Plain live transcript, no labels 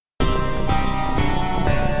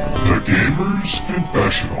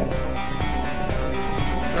Confessional.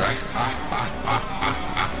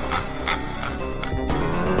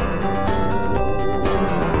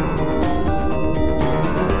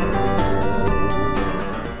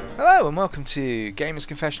 Hello and welcome to Gamers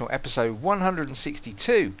Confessional episode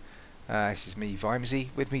 162. This is me, Vimesy.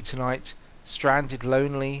 With me tonight, stranded,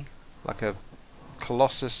 lonely, like a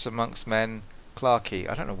colossus amongst men, Clarky.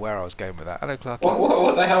 I don't know where I was going with that. Hello, Clarky.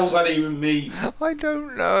 What the hell's that even mean? I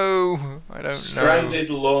don't know. Stranded,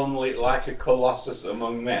 lonely, like a colossus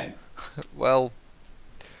among men. Well,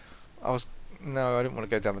 I didn't want to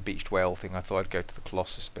go down the beached whale thing. I thought I'd go to the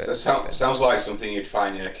colossus bit. So sounds like something you'd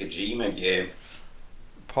find in a Kojima game.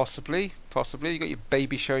 Possibly. You got your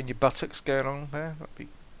baby showing your buttocks going on there. That'd be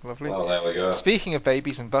lovely. Well, there we go. Speaking of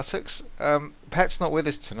babies and buttocks, Pet's not with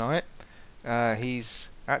us tonight. He's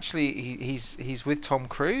with Tom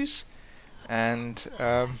Cruise, and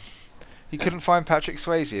he couldn't find Patrick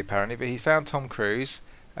Swayze apparently, but he found Tom Cruise.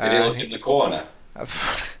 Did he look in the corner?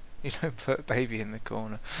 You don't put baby in the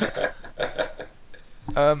corner.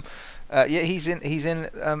 He's in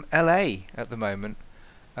LA at the moment.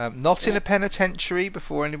 Not in a penitentiary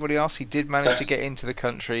before anybody else. He did manage to get into the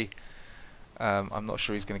country. I'm not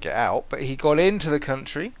sure he's going to get out, but he got into the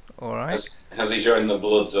country. All right. Has he joined the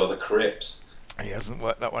Bloods or the Crips? He hasn't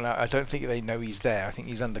worked that one out. I don't think they know he's there. I think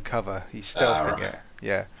he's undercover. He's stealthing it.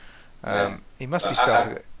 Yeah. He must be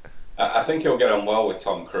stealthing it. I think he'll get on well with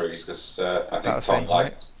Tom Cruise because I think Tom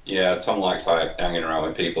likes hanging around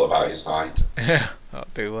with people about his height. Yeah, that'll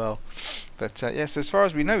do well. But so as far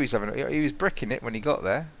as we know, he was bricking it when he got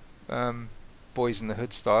there, Boys in the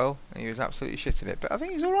Hood style, and he was absolutely shitting it. But I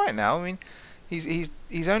think he's all right now. I mean, he's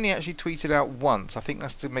only actually tweeted out once. I think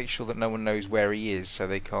that's to make sure that no one knows where he is, so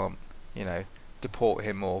they can't, deport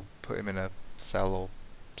him or put him in a cell or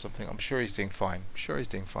something. I'm sure he's doing fine. So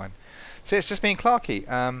it's just me and Clarky.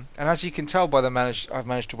 And as you can tell by I've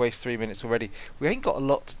managed to waste 3 minutes already. We ain't got a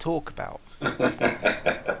lot to talk about. Don't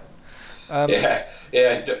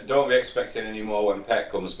be expecting any more when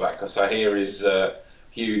Pet comes back, because I hear his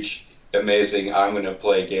huge, amazing, I'm going to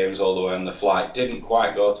play games all the way on the flight didn't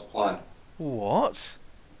quite go to plan. What?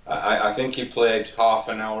 I think he played half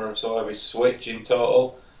an hour or so of his Switch in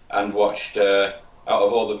total, and watched, out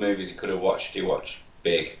of all the movies he could have watched, he watched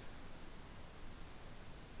Big.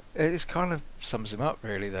 It kind of sums him up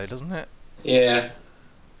really though, doesn't it? Yeah.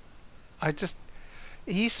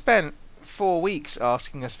 He spent 4 weeks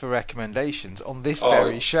asking us for recommendations on this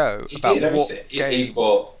very show about what games.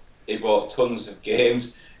 He bought tons of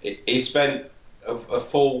games. He spent a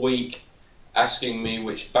full week asking me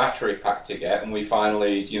which battery pack to get, and we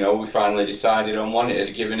finally decided on one. It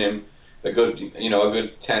had given him a good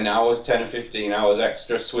 10 or 15 hours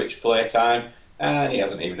extra Switch play time, and he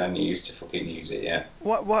hasn't even had any use to fucking use it yet.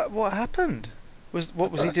 What happened?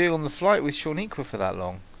 What was he doing on the flight with Shauniqua for that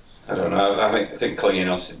long? I don't know. I think clinging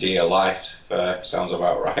on to dear life sounds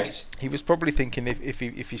about right. He was probably thinking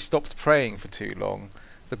if he stopped praying for too long,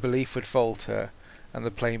 the belief would falter and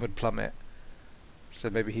the plane would plummet.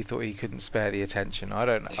 So maybe he thought he couldn't spare the attention. I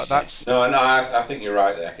don't know. I think you're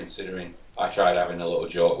right there, considering I tried having a little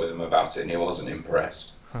joke with him about it and he wasn't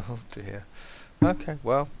impressed. Oh dear. Okay,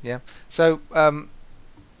 well, yeah. So,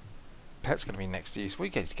 Pet's going to be next to you, so we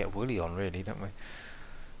get to get Willie on, really, don't we?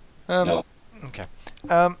 No. Okay.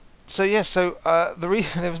 There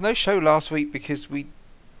was no show last week because we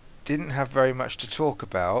didn't have very much to talk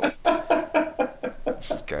about.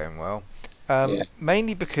 This is going well.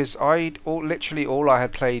 Mainly because literally all I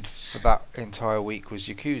had played for that entire week was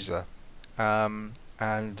Yakuza.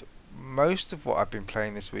 And most of what I've been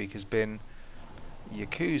playing this week has been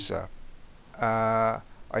Yakuza. I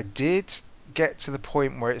did get to the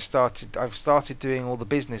point where I've started doing all the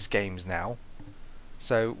business games now.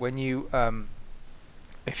 So when you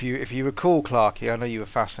if you recall, Clarky, I know you were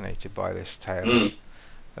fascinated by this tale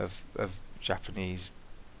of Japanese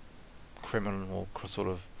criminal sort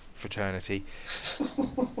of fraternity.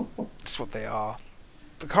 That's what they are.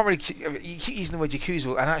 I can't really keep using the word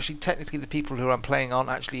Yakuza, and actually technically the people who I'm playing aren't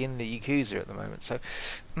actually in the Yakuza at the moment. So,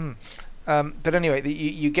 but anyway,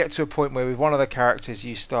 you get to a point where with one of the characters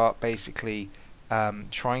you start basically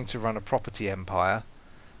trying to run a property empire,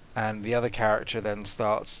 and the other character then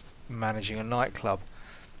starts managing a nightclub.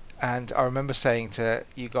 And I remember saying to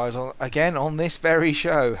you guys on this very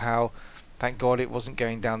show how thank God it wasn't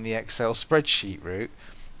going down the Excel spreadsheet route.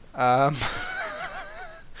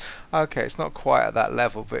 Okay, it's not quite at that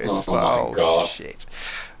level, but it's just like, God. Shit.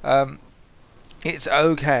 It's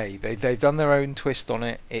okay. They've done their own twist on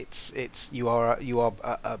it. You are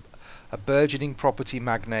a burgeoning property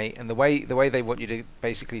magnate, and the way they want you to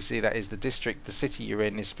basically see that is the city you're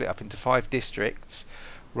in is split up into 5 districts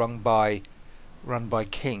run by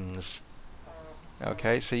kings.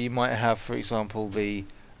 Okay, so you might have, for example, the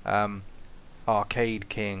um, Arcade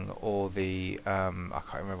King or the I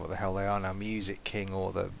can't remember what the hell they are now, Music King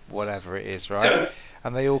or the whatever it is, right?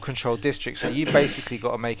 And they all control districts. So you basically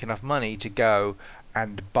got to make enough money to go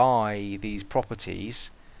and buy these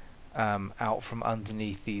properties out from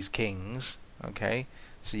underneath these kings. Okay,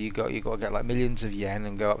 so you got to get like millions of yen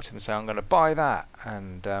and go up to them and say, I'm going to buy that,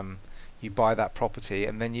 and you buy that property,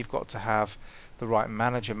 and then you've got to have the right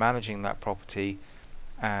manager managing that property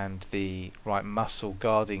and the right muscle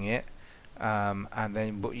guarding it. And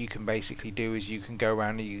then what you can basically do is you can go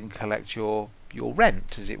around and you can collect your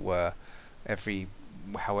rent, as it were, every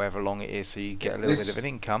however long it is, so you get a little bit of an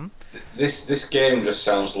income. This game just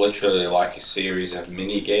sounds literally like a series of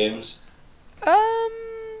mini games. No,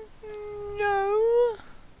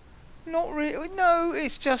 not really. No,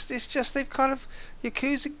 it's just they've kind of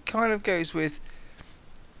Yakuza kind of goes with,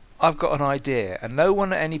 I've got an idea, and no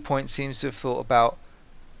one at any point seems to have thought about,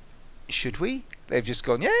 should we? They've just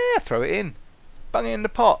gone, yeah, throw it in, bung it in the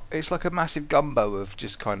pot. It's like a massive gumbo of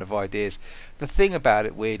just kind of ideas. The thing about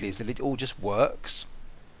it, weirdly, is that it all just works.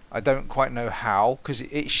 I don't quite know how, because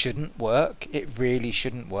it shouldn't work. It really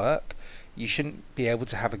shouldn't work. You shouldn't be able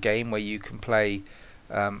to have a game where you can play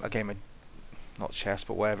a game of, not chess,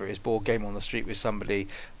 but whatever it is, board game on the street with somebody,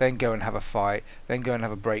 then go and have a fight, then go and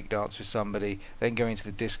have a break dance with somebody, then go into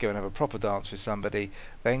the disco and have a proper dance with somebody,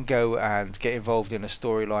 then go and get involved in a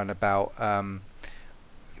storyline about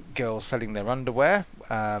girls selling their underwear,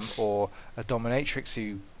 or a dominatrix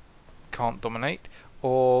who can't dominate,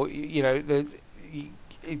 or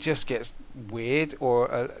it just gets weird,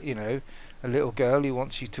 or a little girl who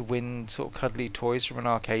wants you to win sort of cuddly toys from an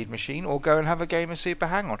arcade machine, or go and have a game of Super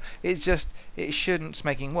Hang-On. It shouldn't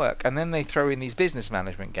making work. And then they throw in these business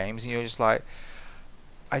management games, and you're just like,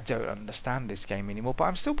 I don't understand this game anymore, but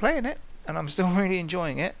I'm still playing it, and I'm still really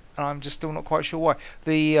enjoying it, and I'm just still not quite sure why.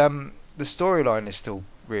 The storyline is still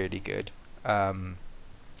really good.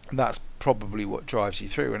 That's probably what drives you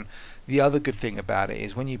through. And the other good thing about it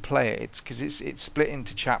is when you play it, it's because it's split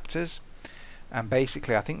into chapters, and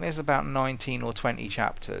basically I think there's about 19 or 20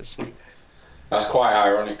 chapters. That's quite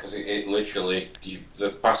ironic, because it literally, the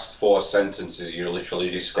past 4 sentences, you're literally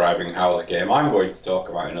describing how the game I'm going to talk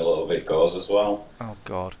about in a little bit goes as well. Oh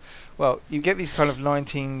God. Well, you get these kind of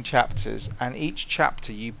 19 chapters, and each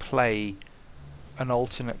chapter you play an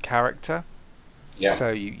alternate character. Yeah.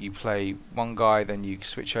 So you play one guy, then you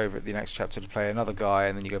switch over at the next chapter to play another guy,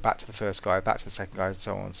 and then you go back to the first guy, back to the second guy, and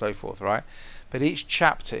so on and so forth, right? But each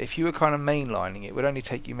chapter, if you were kind of mainlining it, would only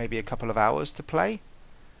take you maybe a couple of hours to play.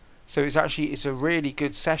 So it's a really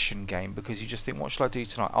good session game, because you just think, what shall I do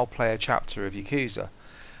tonight? I'll play a chapter of Yakuza.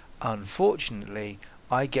 Unfortunately,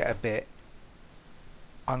 I get a bit,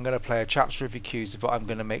 I'm going to play a chapter of Yakuza, but I'm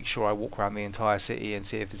going to make sure I walk around the entire city and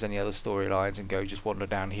see if there's any other storylines, and go just wander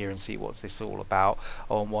down here and see what's this all about.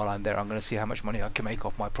 Oh, and while I'm there, I'm going to see how much money I can make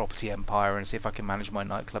off my property empire, and see if I can manage my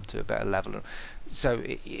nightclub to a better level. So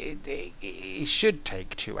it should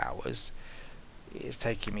take 2 hours. It's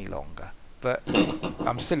taking me longer, but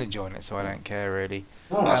I'm still enjoying it, so I don't care really.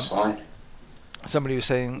 Oh, that's fine. Somebody was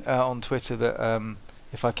saying on Twitter that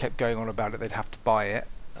if I kept going on about it, they'd have to buy it.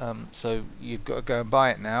 So you've got to go and buy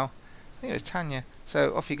it now. I think it was Tanya.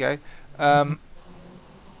 So off you go.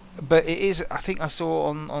 But it is, I think I saw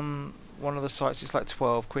on one of the sites, it's like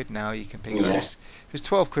 12 quid now. You can pick it up. It was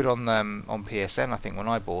 12 quid on PSN, I think, when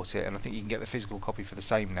I bought it, and I think you can get the physical copy for the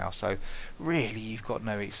same now. So really, you've got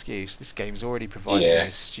no excuse. This game's already provided you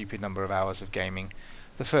a stupid number of hours of gaming.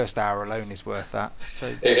 The first hour alone is worth that.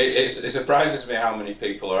 So it surprises me how many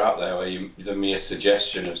people are out there where the mere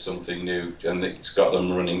suggestion of something new, and it's got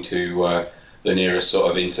them running to the nearest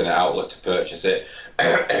sort of internet outlet to purchase it,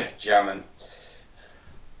 jamming.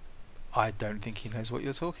 I don't think he knows what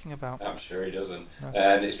you're talking about. I'm sure he doesn't. No.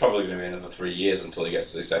 And it's probably going to be another 3 years until he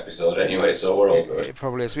gets to this episode anyway, so we're all good. It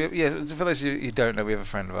probably is. For those of you who don't know, we have a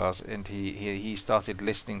friend of ours, and he started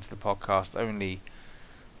listening to the podcast only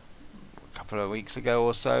a couple of weeks ago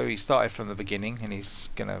or so. He started from the beginning, and he's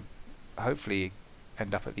going to hopefully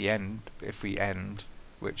end up at the end, if we end,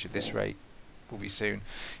 which at this rate will be soon,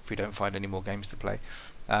 if we don't find any more games to play.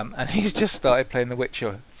 And he's just started playing The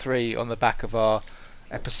Witcher 3 on the back of our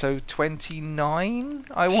episode 29,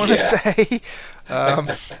 I want to say.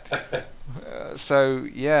 So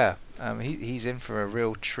yeah, he's in for a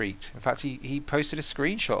real treat. In fact, he posted a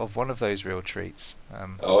screenshot of one of those real treats.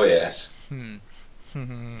 Oh yes.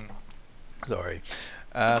 Sorry.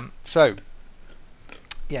 So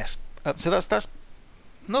yes. So that's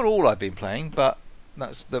not all I've been playing, but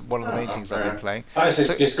that's one of the main things I've been playing.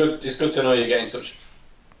 It's good to know you're getting such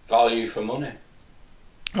value for money.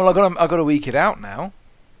 Well, I got to eke it out now.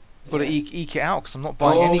 Got to Yeah. eke it out because I'm not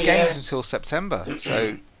buying Oh any games until yes, September.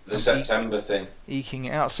 So the I'm September thing. eking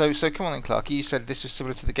it out. So come on then, Clark. You said this was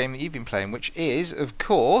similar to the game that you've been playing, which is, of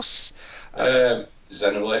course, uh,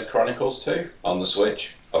 Xenoblade Chronicles 2 on the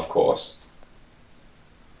Switch, of course.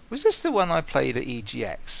 was this the one I played at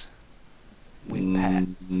EGX with Pet?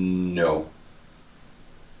 No,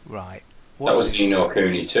 Right. that What's was Ni this? no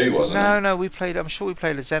Kuni 2, wasn't it? No, we played. I'm sure we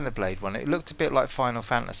played a Xenoblade one. It looked a bit like Final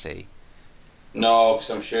Fantasy. No, because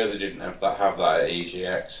I'm sure they didn't have that at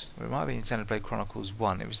EGX. Well, it might have been Xenoblade Chronicles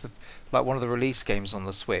One. It was like one of the release games on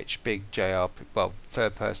the Switch, big JRP, well,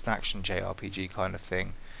 third-person action JRPG kind of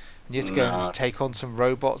thing. And you had to go and No, take on some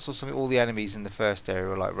robots or something. All the enemies in the first area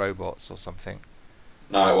were like robots or something.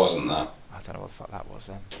 no, it wasn't that. I don't know what the fuck that was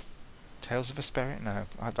then. Tales of Vesperia? No,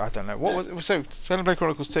 I don't know. What was it? So Xenoblade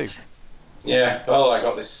Chronicles 2. Do Yeah, well, I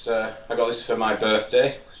got this. I got this for my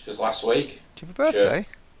birthday, which was last week. you have a birthday?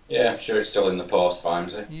 Yeah, I'm sure it's still in the post,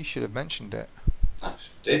 Vimesy. You should have mentioned it. I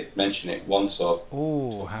did mention it once or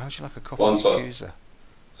Oh, how would you like a copy of once or Yakuza?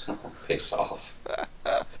 piss off.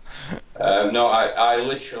 No, I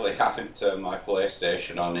literally haven't turned my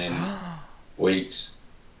PlayStation on in weeks.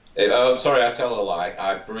 Sorry, I tell a lie.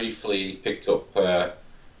 I briefly picked up.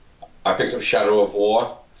 I picked up Shadow of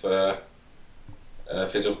War for a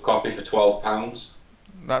physical copy for £12.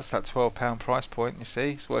 That's that £12 price point. You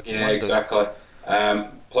see, it's working Yeah, wonders. exactly.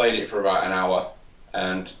 Played it for about an hour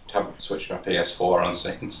and haven't switched my PS4 on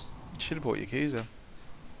since. You should have bought Yakuza.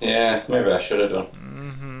 Yeah, maybe I should have done.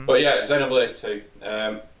 Mm-hmm. But yeah, Xenoblade 2.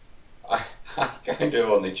 I kind of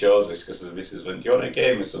only chose this because the missus went, "Do you want a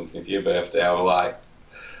game or something for your birthday?" I was like,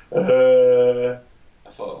 I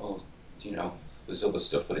thought, well, there's other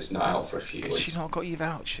stuff, but it's not out for a few Because weeks. she not got you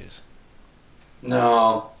vouchers.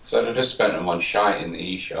 No, so I just spent them on shite in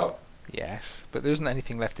the eShop. Yes, but there isn't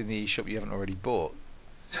anything left in the eShop you haven't already bought.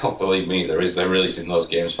 Don't believe me, there is. They're releasing those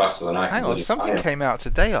games faster than I can Hang on, bloody something buy 'em. came out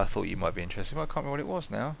today I thought you might be interested in. I can't remember what it was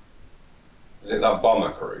now. Is it that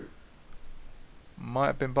Bomber Crew? Might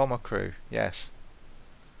have been Bomber Crew, yes.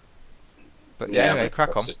 But yeah, Yeah, anyway, I'm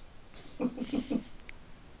crack on. interested.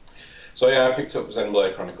 So yeah, I picked up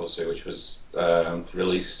Xenoblade Chronicles 2, which was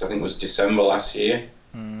released, I think it was December last year.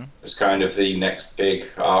 Mm. It was kind of the next big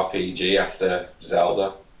RPG after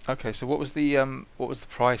Zelda. Okay, so what was the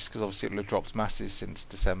price? Because obviously it will have dropped masses since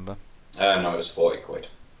December. No, it was 40 quid.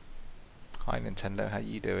 Hi Nintendo, how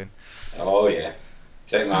you doing? Oh yeah,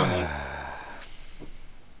 take my money.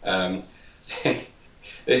 Um,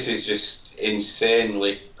 this is just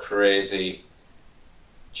insanely crazy,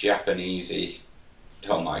 Japanesey.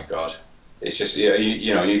 Oh my god! It's just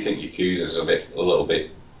you think Yakuza's a little bit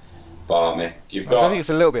balmy. I don't think it's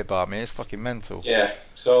a little bit balmy. It's fucking mental. Yeah.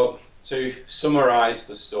 So to summarise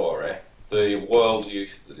the story,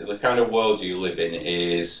 the kind of world you live in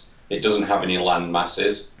is it doesn't have any land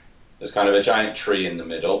masses. There's kind of a giant tree in the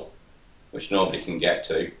middle, which nobody can get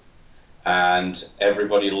to, and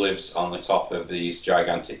everybody lives on the top of these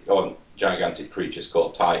gigantic creatures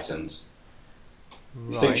called Titans.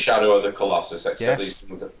 You think Right. Shadow of the Colossus, except Yes.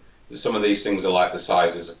 some of these things are like the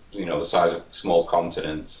size of small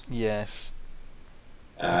continents. Yes.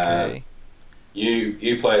 Uh, Okay.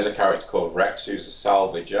 you play as a character called Rex, who's a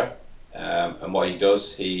salvager, and what he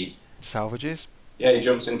does, he Salvages.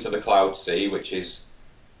 jumps into the cloud sea, which is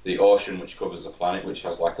the ocean which covers the planet, which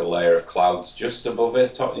has like a layer of clouds just above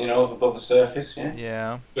it, above the surface. Yeah,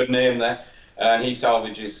 Yeah. good name there. And he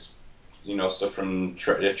salvages, stuff from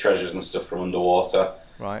treasures and stuff from underwater,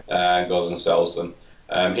 Right. and goes and sells them.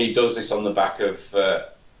 He does this on the back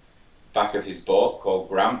of his boat called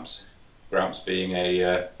Gramps. Gramps being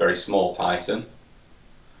a very small Titan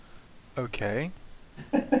Okay.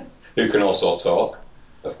 who can also talk,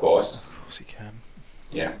 of course. Of course he can.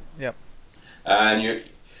 Yeah. Yep. And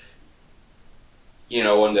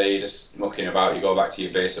one day you're just mucking about, you go back to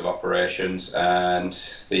your base of operations, and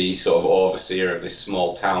the sort of overseer of this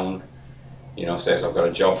small town, says, "I've got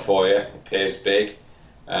a job for you. It pays big."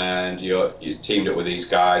 And you're teamed up with these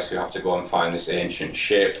guys who have to go and find this ancient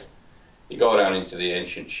ship. You go down into the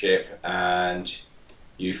ancient ship, and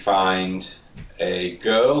you find a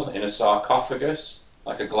girl in a sarcophagus,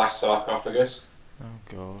 like a glass sarcophagus. Oh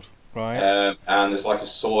god. Right. And there's like a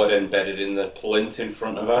sword embedded in the plinth in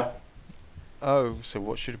front of her. Oh, so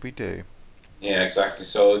what should we do? Yeah, exactly.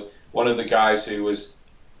 So one of the guys who was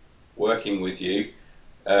working with you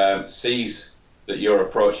sees that you're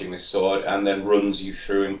approaching this sword and then runs you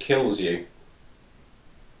through and kills you.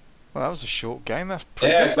 Well, that was a short game. That's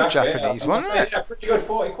pretty Yeah, good for a exactly. Japanese, Yeah, wasn't it? yeah, pretty good.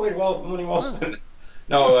 40 quid. Well, money well spent.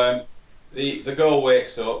 No, the girl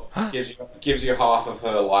wakes up, gives you half of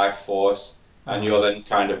her life force, and you're then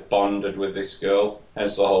kind of bonded with this girl.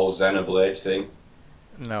 Hence the whole Xenoblade thing.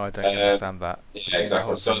 No, I don't Um, understand that. What yeah, do you mean the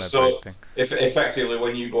whole exactly. Xenoblade So thing? if effectively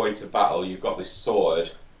when you go into battle, you've got this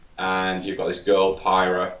sword, and you've got this girl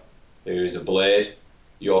Pyra, who is a blade.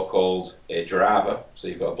 You're called a driver, so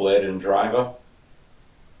you've got a blade and a driver.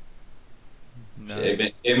 No.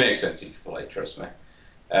 It makes sense if you play, trust me.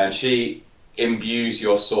 And she imbues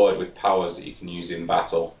your sword with powers that you can use in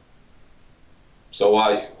battle. So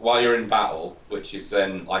while you're in battle, which is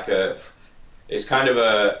then like it's kind of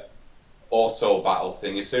a auto battle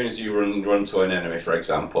thing. As soon as you run to an enemy, for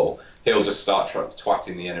example, he'll just start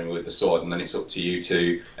twatting the enemy with the sword, and then it's up to you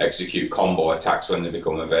to execute combo attacks when they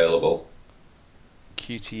become available.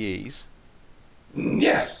 QTEs?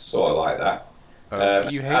 Yeah, sort of like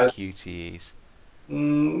that. You hate QTEs.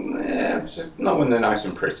 Yeah, not when they're nice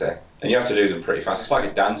and pretty, and you have to do them pretty fast. It's like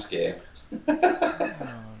a dance game.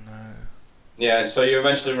 Oh no. Yeah, so you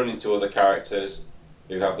eventually run into other characters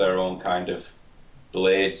who have their own kind of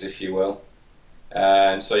blades, if you will.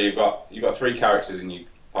 And so you've got three characters in your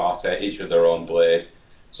party, each with their own blade.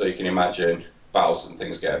 So you can imagine battles and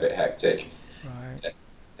things get a bit hectic. Right.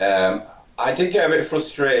 I did get a bit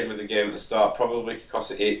frustrated with the game at the start, probably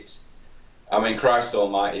because I mean, Christ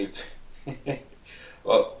Almighty.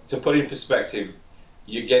 Well, to put in perspective,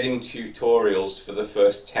 you're getting tutorials for the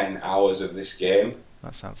first 10 hours of this game.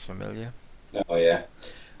 That sounds familiar. Oh yeah.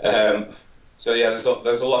 Um, so yeah, there's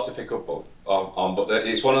a lot to pick up on, but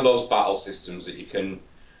it's one of those battle systems that you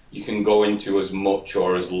can go into as much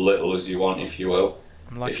or as little as you want, if you will.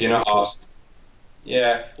 I'm like If you're not asked,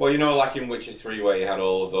 yeah. Well, like in Witcher 3 where you had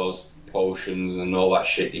all of those potions and all that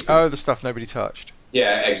shit. Oh, the stuff nobody touched.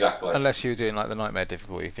 Yeah, exactly. Unless you were doing like the nightmare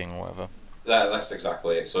difficulty thing or whatever. That's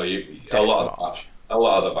exactly it. So Death a lot March.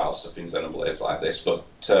 of the battle stuff in Xenoblade is like this, but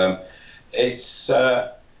it's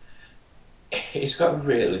it's got a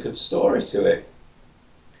really good story to it.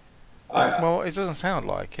 Well, it doesn't sound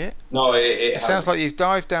like it. No, It sounds like you've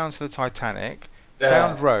dived down to the Titanic,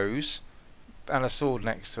 found Rose and a sword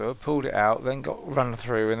next to her, pulled it out, then got run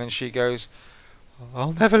through, and then she goes,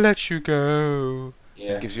 "I'll never let you go,"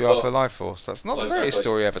 yeah. and gives you half her life force. That's not the greatest Exactly.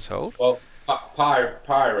 story ever told. Well,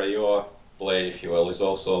 Pyra, your blade, if you will, is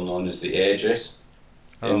also known as the Aegis,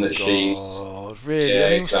 in that she's really? yeah, I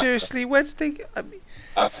mean, exactly. seriously, where did they? I mean,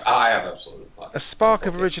 I have absolutely a spark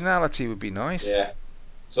of originality would be nice. Yeah.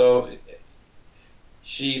 So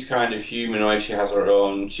she's kind of humanoid. She has her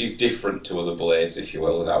own. She's different to other blades, if you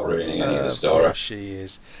will, without ruining any of the story. Of course she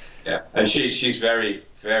is. Yeah, and she's very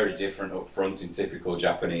very different up front in typical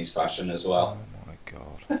Japanese fashion as well. Oh my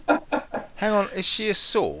god. Hang on, is she a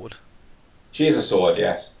sword? She is a sword,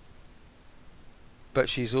 yes. But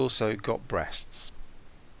she's also got breasts.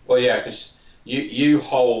 Well, yeah, because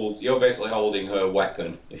you're basically holding her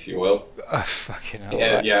weapon, if you will. Oh, fucking hell.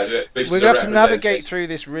 Yeah, right. yeah. We're going to have to navigate through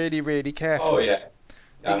this really, really carefully. Oh,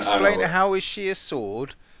 yeah. Explain how is she a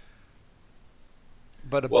sword,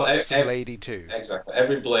 but a buxom lady too. Exactly.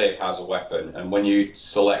 Every blade has a weapon, and when you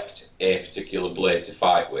select a particular blade to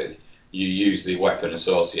fight with, you use the weapon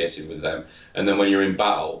associated with them. And then when you're in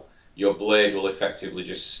battle, your blade will effectively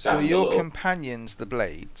just stand. So your companions, the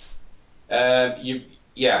blades.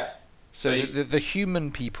 Yeah. So the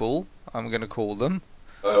human people, I'm going to call them.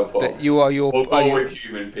 Well, that you are your. We'll go with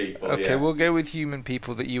human people. Okay, yeah. We'll go with human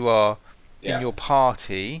people that you are in your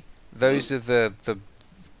party. Those are those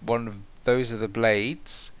are the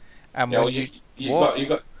blades. And when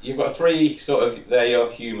you've got three sort of they're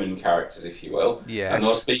your human characters, if you will.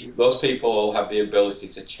 Yes. And those people all have the ability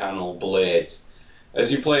to channel blades.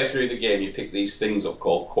 As you play through the game, you pick these things up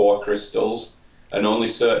called core crystals, and only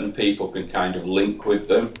certain people can kind of link with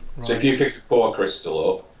them. Right. So if you pick a core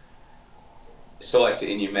crystal up, select it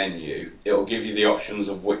in your menu, it'll give you the options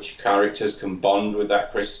of which characters can bond with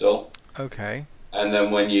that crystal. Okay. And then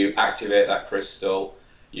when you activate that crystal,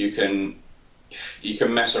 you can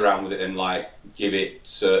mess around with it and like give it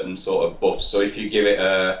certain sort of buffs. So if you give it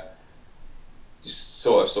a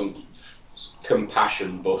sort of some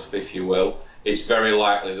compassion buff, if you will, it's very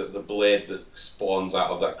likely that the blade that spawns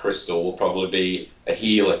out of that crystal will probably be a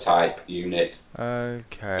healer type unit.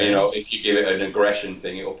 Okay. If you give it an aggression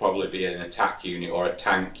thing, it will probably be an attack unit or a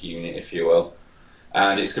tank unit, if you will.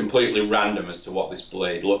 And it's completely random as to what this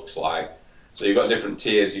blade looks like. So you've got different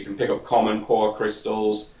tiers. You can pick up common core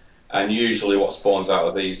crystals, and usually what spawns out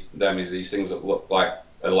of them is these things that look like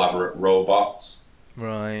elaborate robots.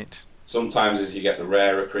 Right. Sometimes as you get the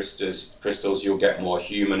rarer crystals, you'll get more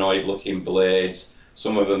humanoid-looking blades.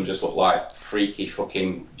 Some of them just look like freaky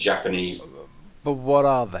fucking Japanese. But what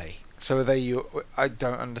are they? So are they I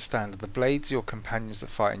don't understand. Are the blades your companions that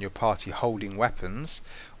fight in your party holding weapons,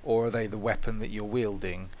 or are they the weapon that you're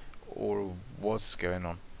wielding, or what's going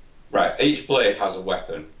on? Right, each blade has a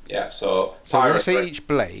weapon. Yeah, so So when you Pyra, say each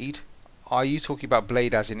blade, are you talking about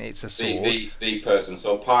blade as in it's a sword? the person.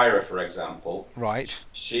 So Pyra, for example, Right.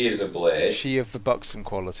 she is a blade. She of the buxom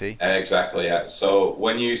quality. Exactly, yeah. So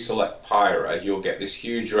when you select Pyra, you'll get this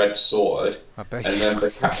huge red sword, I bet and you then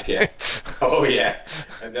would. yeah, oh yeah,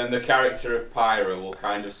 and then the character of Pyra will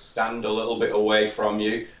kind of stand a little bit away from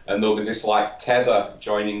you, and there'll be this like tether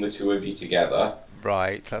joining the two of you together.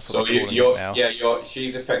 Right, that's what So they're calling it now.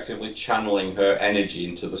 she's effectively channeling her energy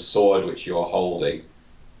into the sword which you're holding.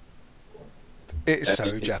 It's And,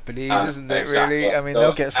 so Japanese, isn't it? exactly. Really? I mean,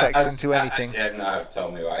 they'll So get sex into anything. yeah, no,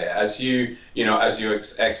 tell me about it. As as you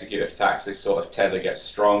execute attacks, this sort of tether gets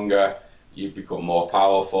stronger. You become more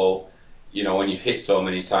powerful. When you've hit so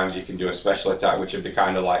many times, you can do a special attack, which would be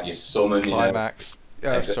kind of like your summon. Climax.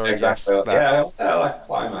 Sorry, Exactly. yes, that. Yeah, I like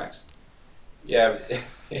climax. Yeah,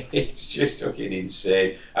 it's just fucking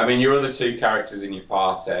insane. I mean, your other two characters in your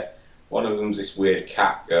party, one of them's this weird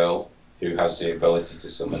cat girl who has the ability to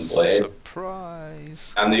summon blades.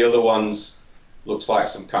 Surprise. And the other one's looks like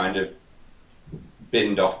some kind of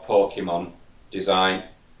binned off Pokemon design.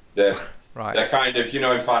 They're Right. they're kind of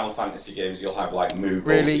in Final Fantasy games you'll have like Moogles.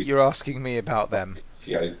 Really, you're asking me about them?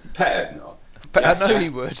 Yeah, pet no. But Yeah, I know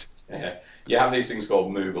you would. yeah. You have these things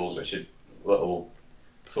called Moogles, which are little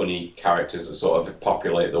funny characters that sort of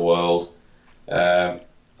populate the world. And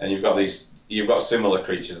you've got similar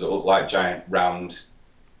creatures that look like giant round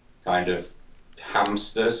kind of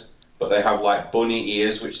hamsters, but they have like bunny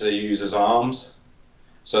ears which they use as arms.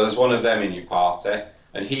 So there's one of them in your party,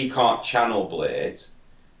 and he can't channel blades,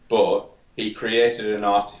 but he created an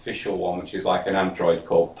artificial one which is like an android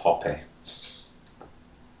called Poppy.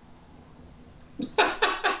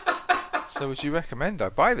 So would you recommend I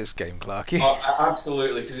buy this game, Clarky? Oh,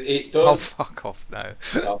 absolutely, because it Oh, does. fuck off, no.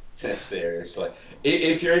 No, seriously.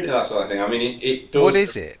 If you're into that sort of thing, I mean, it does. What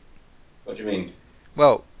is it? What do you mean?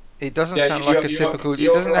 Well, it doesn't Yeah, sound like a you're, typical. It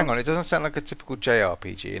you're, doesn't. Hang you're on. It doesn't sound like a typical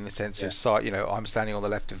JRPG in the sense yeah. of sight. I'm standing on the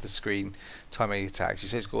left of the screen, timing attacks. You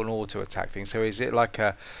say it's got an auto attack thing. So is it like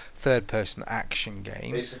a third-person action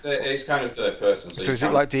game? It's kind of third person. So is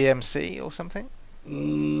it like DMC or something,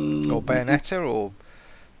 or Bayonetta, or?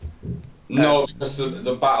 No, because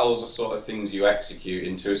the battles are sort of things you execute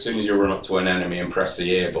into. As soon as you run up to an enemy and press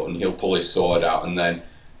the A button, he'll pull his sword out, and then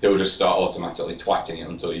he'll just start automatically twatting it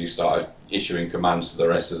until you start issuing commands to the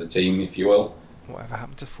rest of the team, if you will. Whatever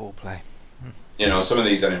happened to foreplay? Some of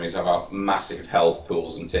these enemies have massive health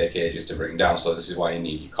pools and take ages to bring down, so this is why you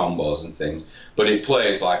need your combos and things. But it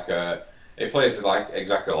plays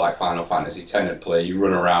exactly like Final Fantasy X would play. You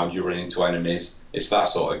run around, you run into enemies. It's that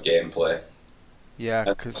sort of gameplay. Yeah,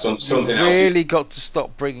 because something you else really got to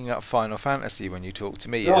stop bringing up Final Fantasy when you talk to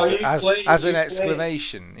me as an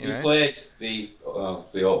exclamation. You played the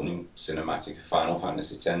opening cinematic of Final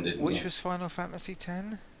Fantasy X, didn't you? Which was Final Fantasy X?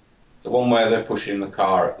 The one where they're pushing the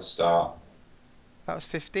car at the start. That was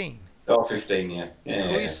 15. Oh, 15, yeah. You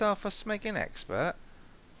call yourself a smegging expert?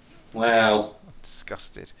 Well, I'm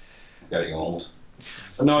disgusted. Getting old.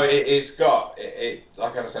 No, it's got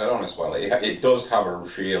like I said, honestly, it does have a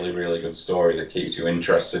really, really good story that keeps you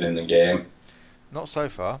interested in the game. Not so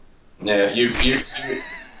far. Yeah, you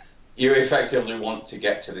effectively want to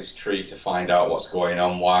get to this tree to find out what's going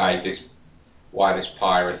on, why this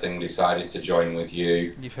Pyra thing decided to join with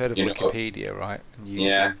you. You've heard of Wikipedia, right?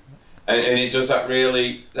 Yeah, and it does that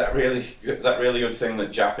really good thing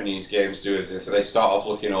that Japanese games do is they start off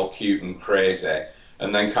looking all cute and crazy,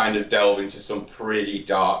 and then kind of delve into some pretty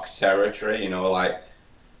dark territory. Like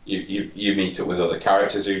you meet up with other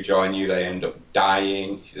characters who join you, they end up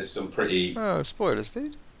dying. There's some pretty spoilers,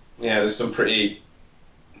 dude. Yeah, there's some pretty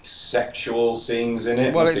sexual scenes in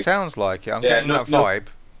it. Well, it sounds like it. I'm getting that vibe.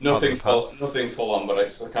 Nothing full on, but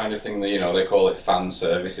it's the kind of thing that they call it fan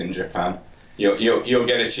service in Japan. You'll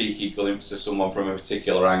get a cheeky glimpse of someone from a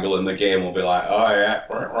particular angle, and the game will be like, oh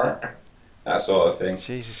yeah, that sort of thing.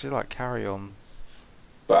 Jesus, it's like Carry On.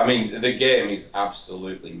 But I mean, the game is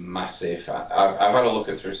absolutely massive. I've had a look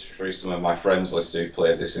through some of my friends' list who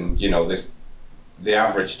played this, and the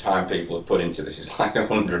average time people have put into this is like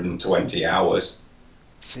 120 hours.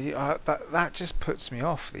 See, that just puts me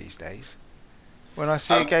off these days. When I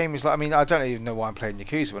see a game is like, I mean, I don't even know why I'm playing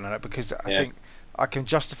Yakuza when I know, because I think I can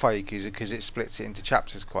justify Yakuza because it splits it into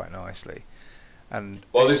chapters quite nicely. And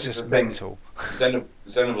it's just mental.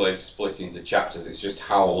 Xenoblade is split into chapters. It's just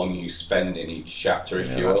how long you spend in each chapter,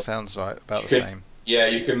 if you will. That sounds right. About the same. Yeah,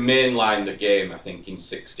 you can mainline the game, I think, in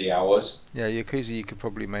 60 hours. Yeah, Yakuza you could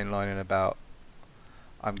probably mainline in about,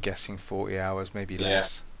 I'm guessing, 40 hours, maybe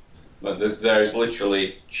less. But there's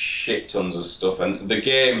literally shit tons of stuff, and the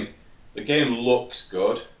game looks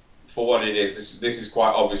good for what it is, this is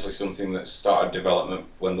quite obviously something that started development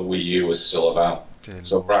when the Wii U was still about. Dear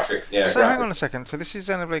So Lord. So hang graphic, on a second. So this is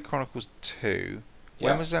Xenoblade Chronicles 2.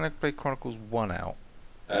 When yeah. was Xenoblade Chronicles 1 out?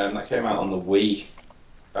 That came out on the Wii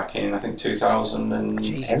back in I think 2008.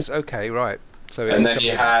 Jesus. Okay, right. So it And is then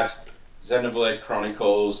you something. had Xenoblade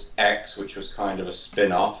Chronicles X, which was kind of a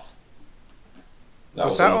spin-off. That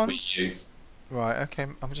Was was that on the on? Wii U. Right. Okay.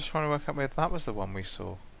 I'm just trying to work out whether that was the one we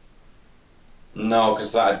saw. No,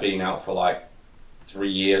 because that had been out for like 3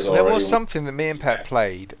 years There was already. something that me and Pet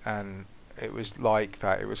played, and it was like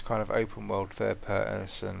that. It was kind of open world, third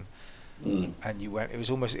person, Mm. and you went.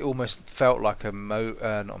 It almost felt like a not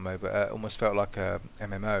MOBA. Almost felt like a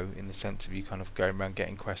MMO in the sense of you kind of going around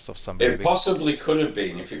getting quests off somebody. It possibly could have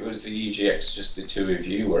been if it was the EGX just the two of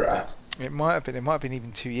you were at. It might have been. It might have been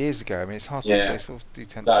even 2 years ago. I mean, it's hard to. Yeah, They sort of do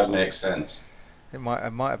tend to that sort of. makes sense. It might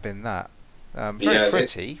have been that. But Very yeah,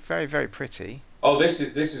 pretty. Very very pretty. oh, this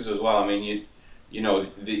is as well. I mean, you know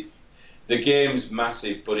the game's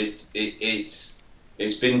massive, but it's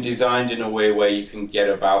been designed in a way where you can get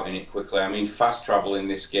about in it quickly. I mean, fast travel in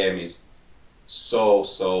this game is so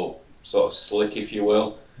sort of slick, if you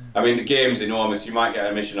will. I mean, the game's enormous. You might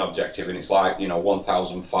get a mission objective, and it's like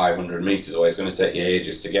 1,500 meters away. It's going to take you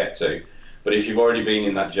ages to get to. But if you've already been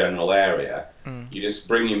in that general area, you just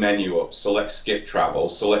bring your menu up, select skip travel,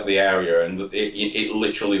 select the area, and it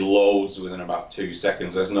literally loads within about 2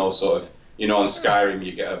 seconds. There's no sort of, on Skyrim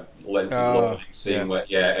you get a lengthy loading scene where,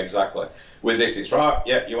 yeah, exactly. With this, it's right,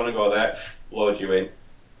 yeah, you want to go there, load you in.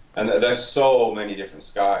 And there's so many different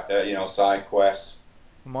side quests.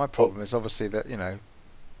 My problem is obviously that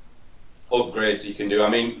Upgrades you can do. I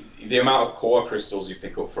mean, the amount of core crystals you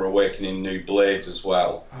pick up for awakening new blades as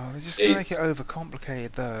well. Oh, they're just going to make it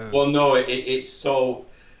overcomplicated though. Well, no, it's so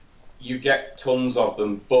you get tons of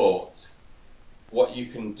them, but what you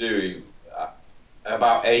can do,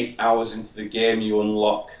 about 8 hours into the game, you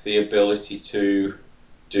unlock the ability to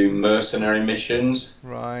do mercenary missions.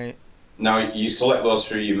 Right. Now, you select those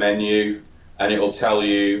through your menu, and it'll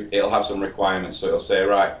have some requirements. So it'll say,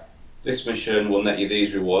 right, this mission will net you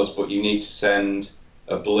these rewards, but you need to send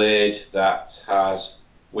a blade that has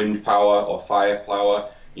wind power or fire power.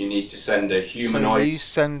 You need to send a humanoid. So are you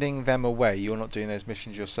sending them away? You're not doing those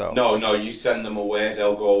missions yourself? No, you send them away.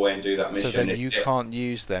 They'll go away and do that mission. So then you can't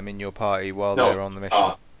use them in your party while they're on the mission?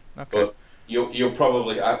 Can't. Okay. But you'll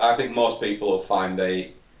probably, I think most people will find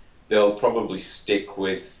they'll probably stick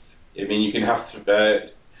with, I mean, you can have, for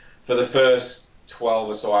the first 12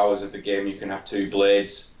 or so hours of the game, you can have 2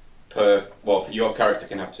 blades for your character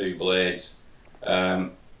can have 2 blades. The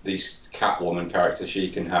Catwoman character, she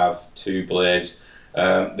can have 2 blades.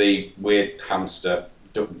 The weird hamster,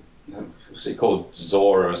 what's it called,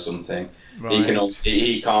 Zora or something? Right.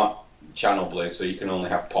 He can't channel blade, so you can only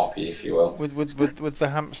have Poppy, if you will. Would the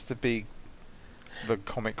hamster be the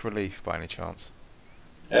comic relief by any chance?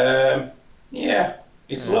 Yeah,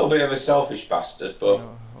 he's a little bit of a selfish bastard, but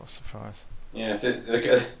what a surprise. Yeah,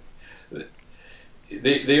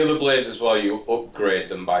 the other blades as well, you upgrade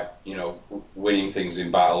them by winning things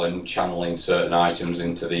in battle and channeling certain items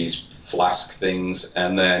into these flask things,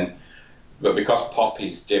 but because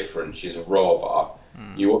Poppy's different, she's a robot.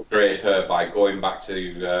 You upgrade her by going back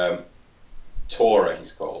to Tora,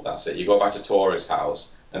 he's called. That's it. You go back to Tora's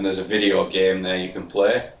house, and there's a video game there you can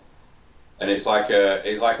play, and it's like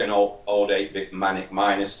an old 8-bit Manic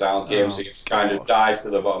Miner style game. So you kind of dive to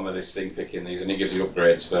the bottom of this thing, picking these, and it gives you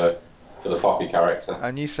upgrades for the Poppy character.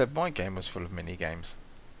 And you said my game was full of mini games.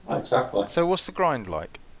 Exactly. So what's the grind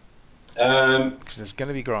like? Because there's going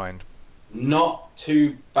to be grind. Not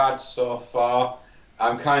too bad so far.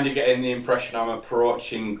 I'm kind of getting the impression I'm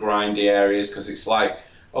approaching grindy areas because it's like,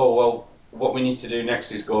 oh well, what we need to do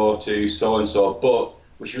next is go to so and so, but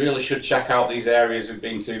we really should check out these areas we've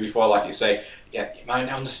been to before. Like you say, yeah, you might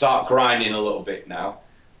want to start grinding a little bit now,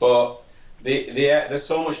 but there's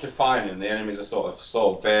so much to find, and the enemies are sort of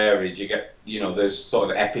so varied. You get, there's sort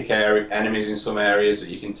of epic enemies in some areas that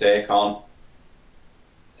you can take on.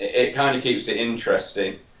 It kind of keeps it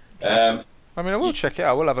interesting. I mean, I will check it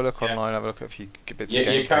out. We'll have a look online, have a look at a few bits of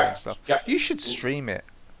gameplay and stuff. You should stream it.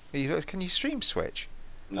 Can you stream Switch?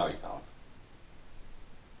 No, you can't.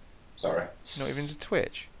 Sorry. Not even to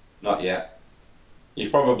Twitch? Not yet. You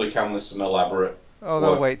probably can with some elaborate. Oh,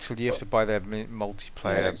 they'll wait till you have to buy their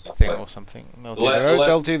multiplayer exactly. thing or something.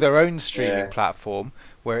 They'll do their own streaming platform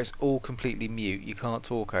where it's all completely mute. You can't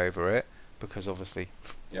talk over it because obviously.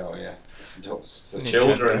 Oh yeah, the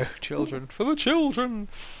children. Children for the children.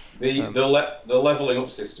 The leveling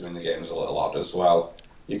up system in the game is a little odd as well.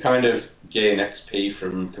 You kind of gain XP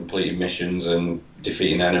from completing missions and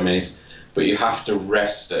defeating enemies, but you have to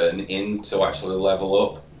rest at an inn to actually level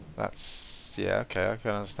up. That's yeah. Okay, I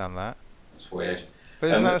can understand that. It's weird. But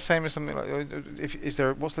isn't that And the same as something like if is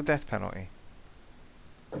there what's the death penalty?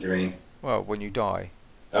 what do you mean? Well, when you die.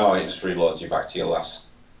 Oh, it just reloads you back to your last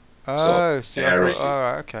sort of Oh, see, I thought. area. Oh,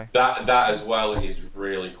 right, okay. That as well is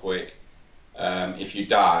really quick. If you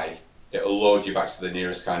die, it'll load you back to the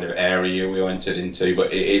nearest kind of area we entered into,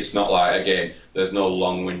 but it's not like, again, there's no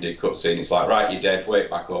long-winded cutscene. It's like, right, you're dead, wait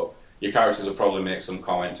back up. Your characters will probably make some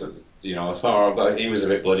comment, oh, he was a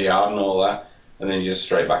bit bloody hard and all that, and then you're just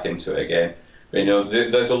straight back into it again. But,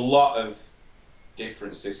 there's a lot of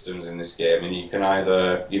different systems in this game, and you can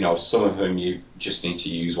either, some of them you just need to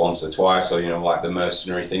use once or twice, or, like the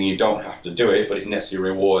mercenary thing, you don't have to do it, but it nets you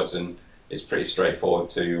rewards, and it's pretty straightforward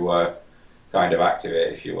to kind of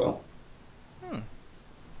activate, if you will. Hmm.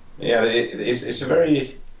 Yeah, it's a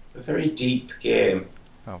very deep game.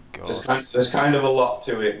 Oh God. There's kind of a lot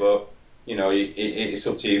to it, but it's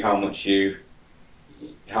up to you how much you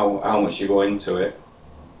go into it.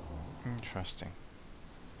 Interesting.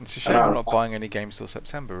 It's a And shame I'm not buying any games till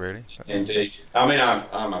September, really. But... Indeed. I mean,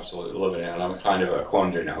 I'm absolutely loving it, and I'm kind of at a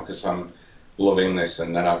quandary now because I'm loving this,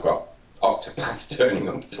 and then I've got Octopath turning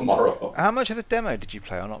up tomorrow. How much of the demo did you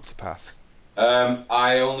play on Octopath?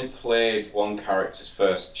 I only played one character's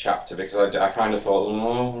first chapter because I kind of thought,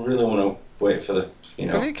 I really want to wait for the,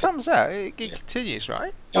 But it comes out, it continues,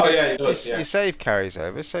 right? Oh yeah, it does. Your save carries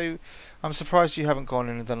over, so I'm surprised you haven't gone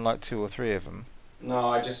in and done like 2 or 3 of them. No,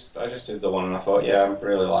 I just did the one, and I thought, yeah, I'm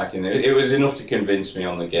really liking it. It was enough to convince me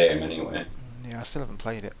on the game, anyway. Yeah, I still haven't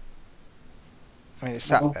played it. I mean, it's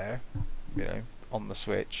sat there, on the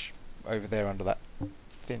Switch, over there under that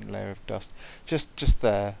thin layer of dust. Just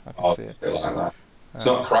there, I can see it. Like that. It's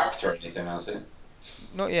not cracked or anything, has it?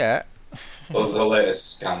 Not yet. Well, the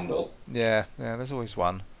latest scandal. Yeah, there's always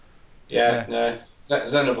one. Yeah. No.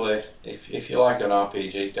 Xenoblade, if you like an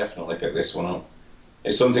RPG, definitely pick this one up.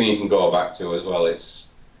 It's something you can go back to as well.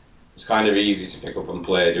 It's kind of easy to pick up and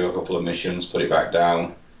play, do a couple of missions, put it back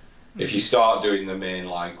down. If you start doing the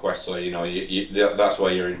mainline quests, or that's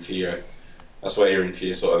where you're in for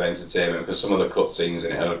your sort of entertainment, because some of the cutscenes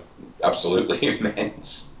in it are absolutely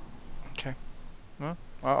immense. Okay, well,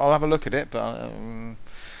 I'll have a look at it, but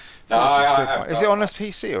is it on a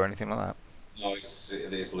PC or anything like that? No, it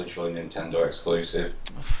is literally Nintendo exclusive.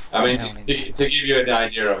 I mean, to give you an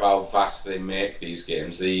idea of how fast they make these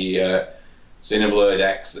games, the Xenoblade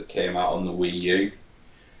X that came out on the Wii U,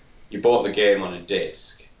 you bought the game on a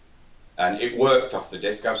disc, and it worked off the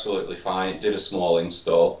disc absolutely fine. It did a small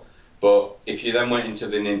install, but if you then went into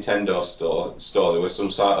the Nintendo store, there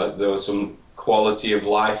was some quality of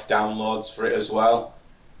life downloads for it as well.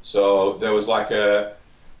 So there was like a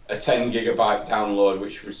 10 gigabyte download,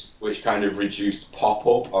 which kind of reduced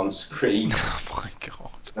pop-up on screen. Oh my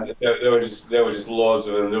God! There were just loads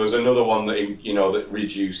of them. There was another one that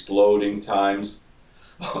reduced loading times.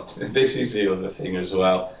 This is the other thing as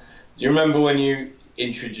well. Do you remember when you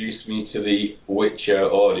introduced me to the Witcher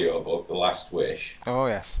audiobook, The Last Wish? Oh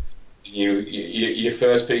yes. Your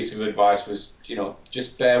first piece of advice was,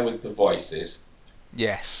 just bear with the voices.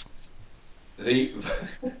 Yes.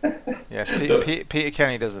 Yes, Peter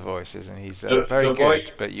Kenny does the voices, and he's very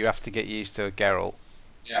good, but you have to get used to Geralt.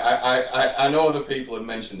 Yeah, I know other people have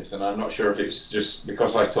mentioned this, and I'm not sure if it's just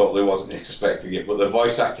because I totally wasn't expecting it, but the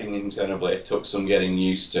voice acting in Xenoblade took some getting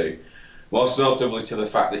used to. Most notably to the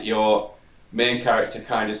fact that your main character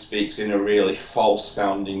kind of speaks in a really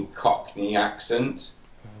false-sounding Cockney accent.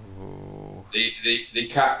 Ooh. The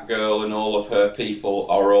cat girl and all of her people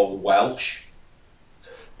are all Welsh.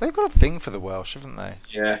 They've got a thing for the Welsh, haven't they?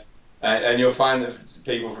 Yeah, and you'll find that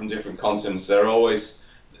people from different continents, they're always...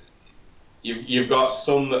 You've got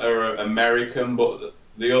some that are American, but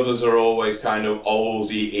the others are always kind of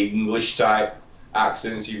oldie English type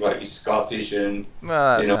accents. You've got your Scottish and...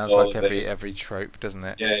 Well, that sounds like every trope, doesn't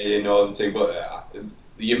it? Yeah, and thing. But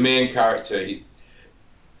your main character,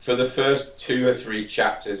 for the first 2 or 3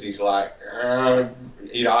 chapters, he's like...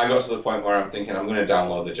 I got to the point where I'm thinking I'm going to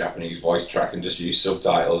download the Japanese voice track and just use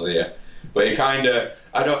subtitles here. But it kind of...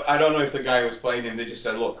 I don't know if the guy who was playing him, they just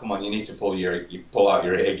said, look, come on, you need to pull out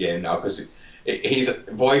your A game now, because his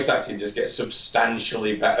voice acting just gets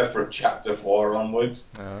substantially better from chapter 4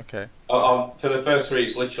 onwards. Oh, okay. For the first 3,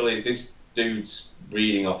 it's literally this dude's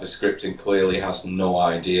reading off a script and clearly has no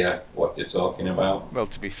idea what you're talking about. Well,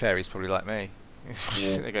 to be fair, he's probably like me.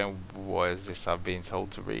 Yeah. They're going, what is this I'm being told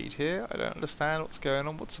to read here? I don't understand what's going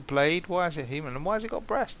on. What's a blade? Why is it human? And why has it got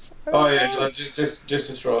breasts? Oh yeah, just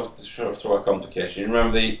to throw a complication. You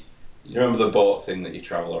remember the boat thing that you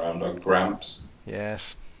travel around on, Gramps?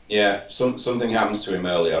 Yes. Yeah, something happens to him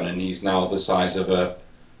early on, and he's now the size of a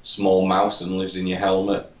small mouse and lives in your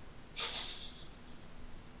helmet.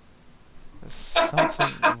 There's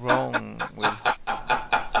something wrong with.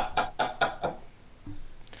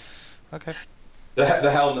 Okay.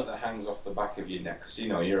 The helmet that hangs off the back of your neck, because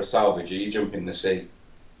you're a salvager, you jump in the sea.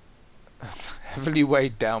 Heavily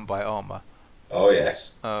weighed down by armor. Oh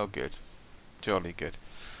yes. Oh, good. Jolly good.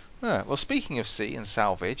 Well, speaking of sea and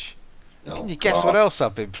salvage, can you guess what God. else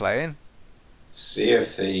I've been playing? Sea of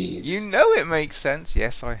Thieves. You know it makes sense.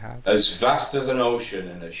 Yes, I have. As vast as an ocean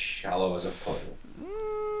and as shallow as a puddle.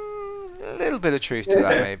 A little bit of truth to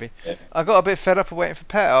that, maybe. Yeah. I got a bit fed up of waiting for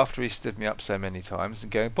Pet after he stood me up so many times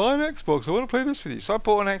and going, buy an Xbox, I want to play this with you. So I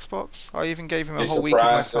bought an Xbox. I even gave him a whole week of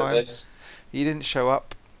my time. He didn't show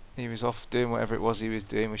up. He was off doing whatever it was he was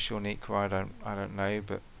doing with Shaunique, or I don't know,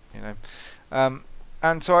 but you know.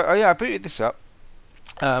 And so I booted this up.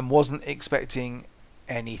 Wasn't expecting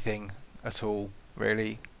anything at all,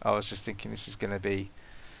 really. I was just thinking this is going to be,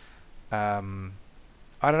 I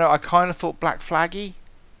don't know. I kind of thought Black Flaggy.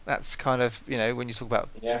 That's kind of, when you talk about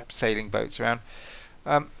sailing boats around.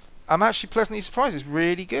 I'm actually pleasantly surprised. It's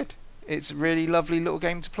really good. It's a really lovely little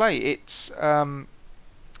game to play. It's a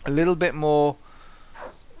little bit more.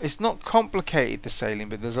 It's not complicated, the sailing,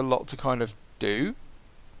 but there's a lot to kind of do.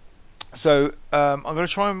 So I'm going to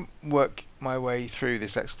try and work my way through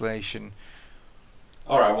this explanation.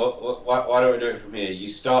 All right. Well, why don't we do it from here? You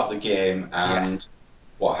start the game, and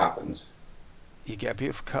what happens? You get a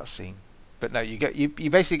beautiful cutscene, but no, you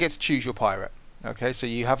basically get to choose your pirate. Okay, so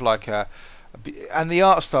you have like and the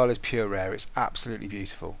art style is pure rare. It's absolutely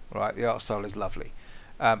beautiful, right? The art style is lovely,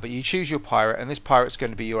 but you choose your pirate, and this pirate's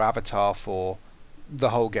going to be your avatar for the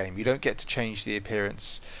whole game. You don't get to change the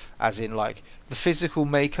appearance, as in like the physical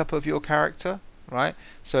makeup of your character, right?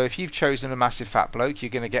 So if you've chosen a massive fat bloke, you're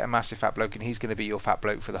going to get a massive fat bloke, and he's going to be your fat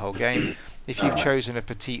bloke for the whole game. If you've chosen a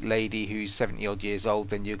petite lady who's 70 odd years old,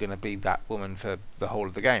 then you're going to be that woman for the whole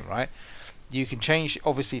of the game, right? You can change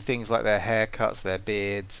obviously things like their haircuts, their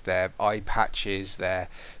beards, their eye patches, their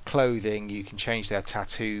clothing. You can change their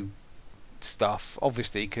tattoo stuff,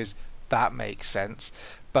 obviously, because that makes sense.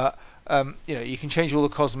 But you can change all the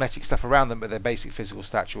cosmetic stuff around them, but their basic physical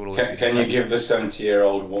stature will always be the same. Can you give the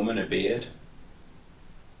 70-year-old woman a beard?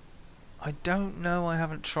 I don't know. I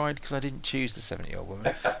haven't tried because I didn't choose the 70-year-old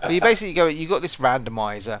woman. But you basically you got this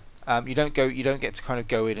randomizer. You don't get to kind of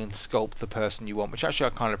go in and sculpt the person you want, which actually I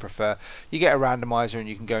kind of prefer. You get a randomizer and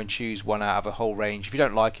you can go and choose one out of a whole range. If you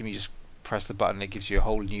don't like him, you just press the button. It gives you a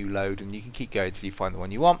whole new load, and you can keep going until you find the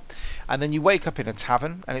one you want. And then you wake up in a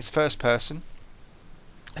tavern, and it's first person.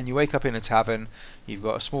 And you wake up in a tavern. You've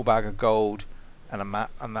got a small bag of gold and a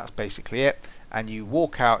map, and that's basically it. And you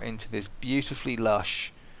walk out into this beautifully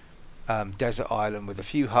lush desert island with a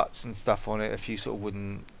few huts and stuff on it, a few sort of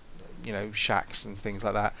wooden, shacks and things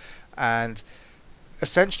like that. And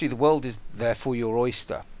essentially the world is therefore your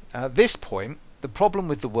oyster. At this point, the problem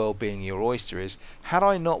with the world being your oyster is, had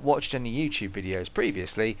I not watched any YouTube videos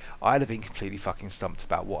previously, I'd have been completely fucking stumped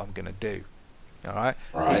about what I'm going to do. Alright?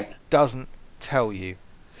 Right. It doesn't tell you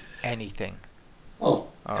anything. Oh,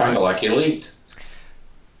 kind of like Elite.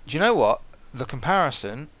 Do you know what? The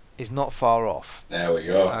comparison is not far off. There we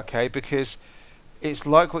go. Okay, because it's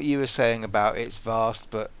like what you were saying about it's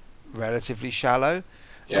vast but relatively shallow.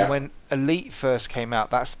 Yeah. And when Elite first came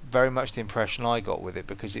out, that's very much the impression I got with it,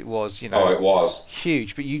 because it was, it was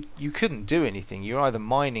huge, but you couldn't do anything. You were either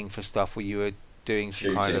mining for stuff, or you were doing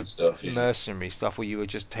some kind of stuff, mercenary stuff, or you were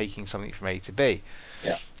just taking something from A to B.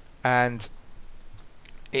 Yeah. And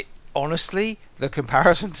it honestly, the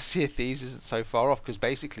comparison to Sea of Thieves isn't so far off, because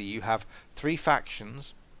basically you have 3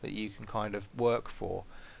 factions that you can kind of work for.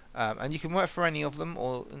 And you can work for any of them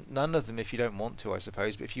or none of them if you don't want to, I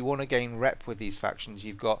suppose. But if you want to gain rep with these factions,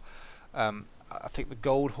 you've got, I think, the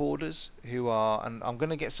Gold Hoarders, who are, and I'm going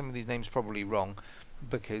to get some of these names probably wrong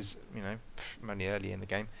because, I'm only early in the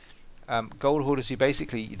game. Gold Hoarders, who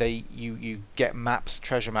basically, you get maps,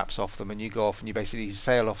 treasure maps off them, and you go off and you basically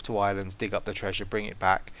sail off to islands, dig up the treasure, bring it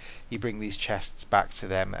back. You bring these chests back to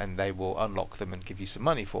them, and they will unlock them and give you some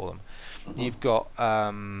money for them. You've got,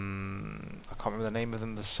 I can't remember the name of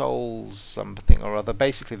them, the Souls something or other.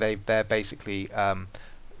 Basically, they're basically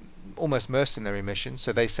almost mercenary missions.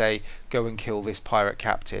 So they say, go and kill this pirate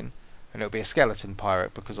captain, and it'll be a skeleton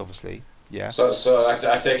pirate, because obviously. Yeah. So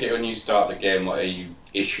I take it when you start the game, are you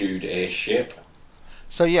issued a ship?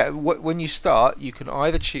 So yeah, when you start, you can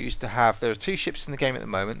either choose to have. There are 2 ships in the game at the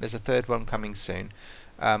moment. There's a third one coming soon.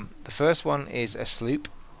 The first one is a sloop,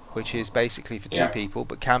 which is basically for 2 people,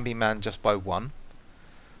 but can be manned just by 1.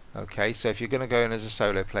 Okay, so if you're going to go in as a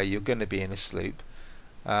solo player, you're going to be in a sloop,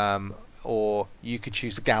 or you could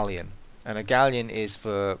choose a galleon, and a galleon is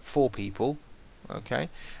for 4 people. Okay,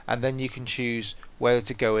 and then you can choose whether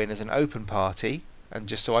to go in as an open party, and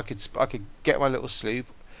just so I could get my little sloop,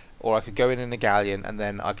 or I could go in a galleon, and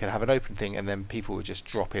then I could have an open thing, and then people would just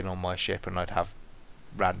drop in on my ship, and I'd have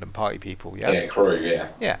random party people. Yeah. Yeah, crew. Yeah.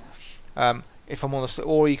 Yeah. If I'm on the,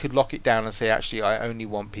 or you could lock it down and say, actually, I only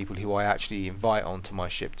want people who I actually invite onto my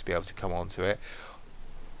ship to be able to come onto it.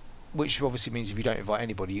 Which obviously means if you don't invite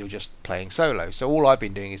anybody, you're just playing solo. So all I've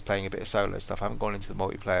been doing is playing a bit of solo stuff. I haven't gone into the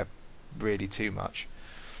multiplayer really too much.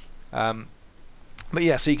 But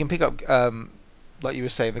yeah, so you can pick up, like you were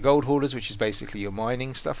saying, the gold hoarders, which is basically your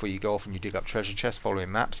mining stuff, where you go off and you dig up treasure chests following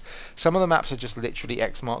maps. Some of the maps are just literally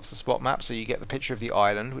X marks the spot map, so you get the picture of the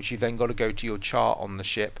island, which you've then got to go to your chart on the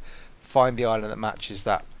ship, find the island that matches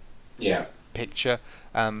that picture,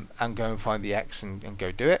 and go and find the X and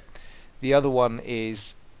go do it. The other one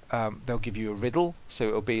is they'll give you a riddle, so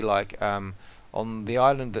it'll be like on the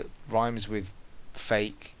island that rhymes with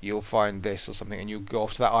fake, you'll find this or something, and you'll go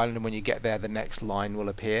off to that island, and when you get there, the next line will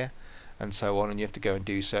appear, and so on, and you have to go and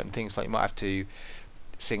do certain things, like you might have to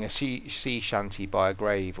sing a sea shanty by a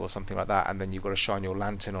grave or something like that, and then you've got to shine your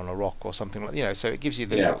lantern on a rock or something like, so it gives you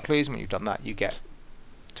those little clues. When you've done that, you get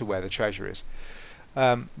to where the treasure is.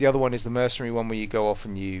 The other one is the mercenary one, where you go off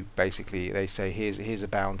and you basically, they say, here's a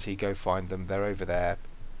bounty, go find them, they're over there,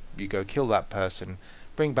 you go kill that person,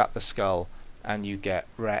 bring back the skull, and you get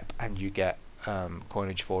rep and you get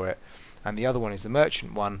coinage for it. And the other one is the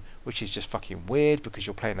merchant one, which is just fucking weird because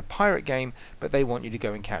you're playing a pirate game, but they want you to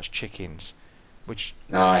go and catch chickens, which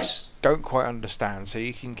don't quite understand. So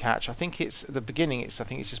you can catch, I think it's at the beginning, I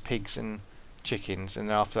think it's just pigs and chickens, and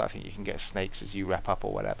then after that I think you can get snakes as you wrap up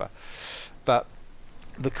or whatever. But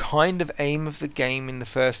the kind of aim of the game in the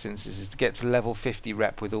first instance is to get to level 50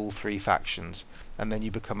 rep with all three factions, and then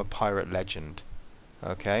you become a pirate legend.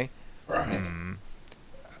 Okay? Right.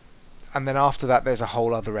 And then after that, there's a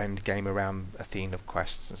whole other end game around Athena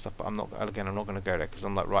quests and stuff. But I'm not going to go there because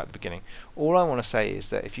I'm like right at the beginning. All I want to say is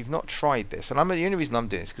that if you've not tried this, and the only reason I'm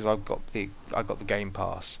doing this because I got the Game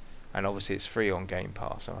Pass, and obviously it's free on Game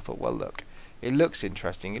Pass, and I thought, well, look, it looks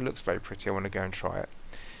interesting, it looks very pretty, I want to go and try it.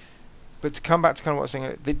 But to come back to kind of what I was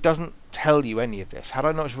saying, it doesn't tell you any of this. Had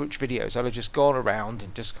I not watched videos, I'd have just gone around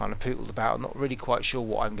and just kind of pootled about, and not really quite sure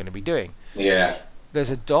what I'm going to be doing. Yeah. There's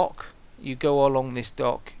a dock. You go along this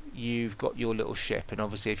dock. You've got your little ship, and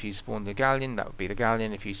obviously if you spawn the galleon, that would be the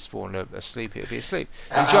galleon. If you spawn a sloop, it would be a sloop.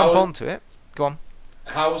 You jump onto it. Go on.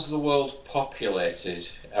 How's the world populated?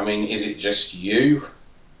 I mean, is it just you?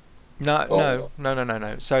 No.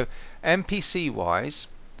 So NPC wise,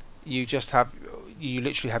 you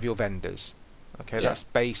literally have your vendors. Okay, that's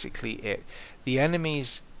basically it. The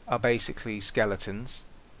enemies are basically skeletons,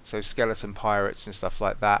 so skeleton pirates and stuff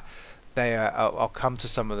like that. They I'll come to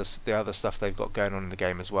some of the other stuff they've got going on in the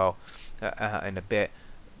game as well in a bit.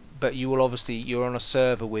 But you're on a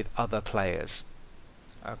server with other players.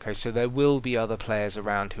 Okay, so there will be other players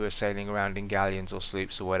around who are sailing around in galleons or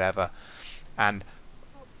sloops or whatever, and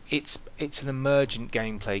it's an emergent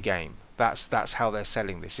gameplay game. That's how they're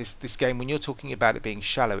selling this. This game, when you're talking about it being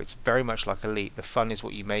shallow, it's very much like Elite. The fun is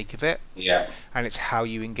what you make of it. Yeah. And it's how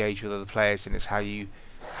you engage with other players, and it's how you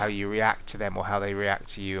react to them or how they react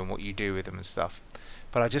to you and what you do with them and stuff.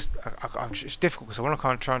 But it's difficult because I want to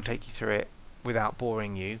kind of try and take you through it without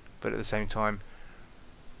boring you, but at the same time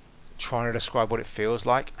trying to describe what it feels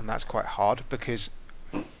like, and that's quite hard because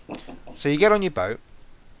so you get on your boat,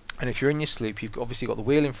 and if you're in your sloop, you've obviously got the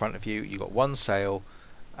wheel in front of you, you've got one sail,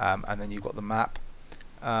 and then you've got the map,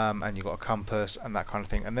 and you've got a compass and that kind of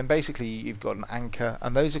thing, and then basically you've got an anchor,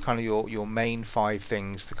 and those are kind of your main 5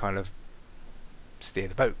 things to kind of steer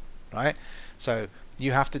the boat, right? So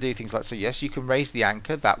you have to do things like, so yes, you can raise the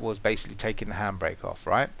anchor. That was basically taking the handbrake off,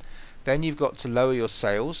 right? Then you've got to lower your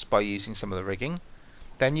sails by using some of the rigging.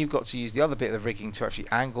 Then you've got to use the other bit of the rigging to actually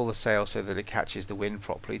angle the sail so that it catches the wind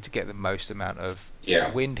properly to get the most amount of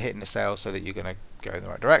wind hitting the sail so that you're going to go in the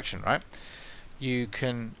right direction, right? You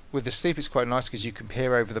can, with the sloop, it's quite nice because you can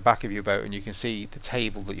peer over the back of your boat and you can see the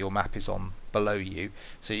table that your map is on below you,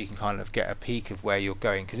 so you can kind of get a peek of where you're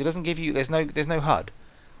going, because it doesn't give you, there's no HUD.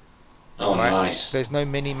 Oh, right? Nice. There's no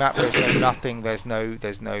mini map, there's no nothing, there's no,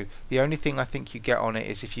 the only thing I think you get on it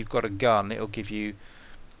is if you've got a gun, it'll give you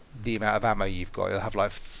the amount of ammo you've got. It'll have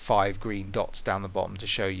like 5 green dots down the bottom to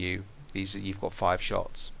show you you've got 5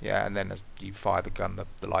 shots, and then as you fire the gun,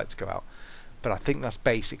 the lights go out. But I think that's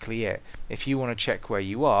basically it. If you want to check where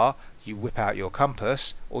you are, you whip out your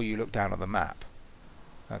compass or you look down at the map.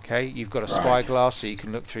 Okay, you've got a spyglass, so you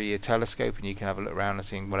can look through your telescope and you can have a look around and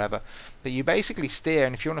see whatever. But you basically steer,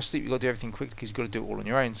 and if you're on a sloop, you've got to do everything quickly because you've got to do it all on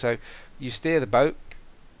your own. So you steer the boat,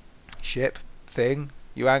 ship, thing,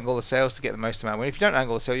 you angle the sails to get the most amount of wind. If you don't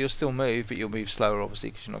angle the sail, you'll still move, but you'll move slower,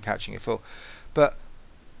 obviously, because you're not catching it full. But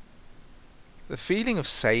The feeling of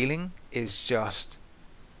sailing is just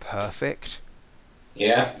perfect.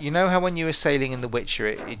 Yeah. You know how when you were sailing in The Witcher,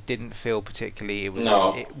 it didn't feel particularly.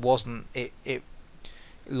 No. It wasn't. It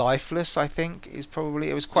lifeless. I think is probably.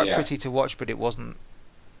 It was quite Yeah. pretty to watch, but it wasn't.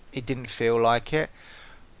 It didn't feel like it.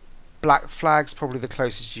 Black Flag's probably the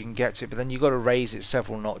closest you can get to it, but then you've got to raise it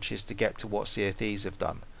several notches to get to what Sea of Thieves have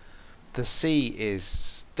done. The sea is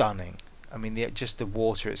stunning. I mean, just the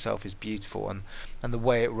water itself is beautiful, and the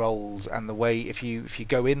way it rolls, and the way if you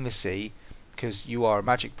go in the sea, because you are a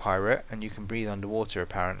magic pirate and you can breathe underwater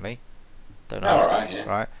apparently. Don't All ask, right. Yeah.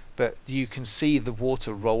 right? But you can see the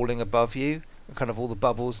water rolling above you, and kind of all the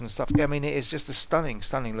bubbles and stuff. I mean, it is just a stunning,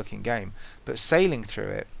 stunning looking game. But sailing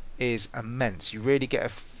through it is immense. You really get a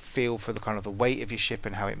feel for the kind of the weight of your ship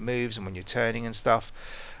and how it moves, and when you're turning and stuff.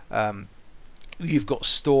 Um, you've got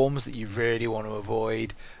storms that you really want to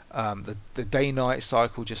avoid. The day-night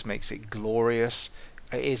cycle just makes it glorious.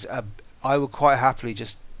 It is a I would quite happily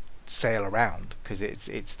just sail around because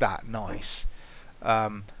it's that nice.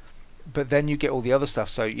 Um, but then you get all the other stuff.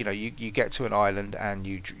 So you get to an island and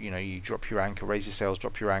you drop your anchor, raise your sails,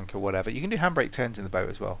 drop your anchor, whatever. You can do handbrake turns in the boat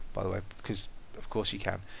as well, by the way, because of course you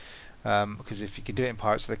can. Because if you can do it in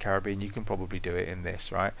Pirates of the Caribbean, you can probably do it in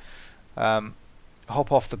this, right?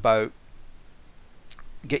 Hop off the boat,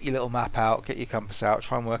 get your little map out, get your compass out,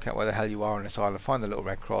 try and work out where the hell you are on this island, find the little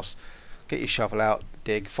red cross, get your shovel out,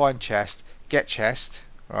 dig, find chest, get chest,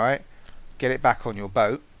 right? Get it back on your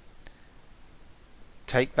boat,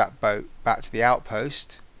 take that boat back to the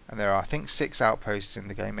outpost, and there are I think 6 outposts in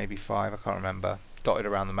the game, maybe 5, I can't remember, dotted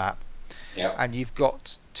around the map. Yeah. And you've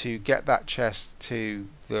got to get that chest to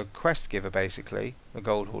the quest giver, basically, the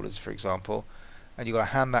gold hoarders, for example, and you've got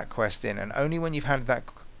to hand that quest in, and only when you've handed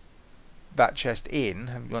that chest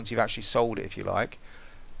in, once you've actually sold it, if you like,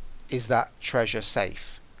 is that treasure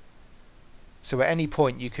safe. So at any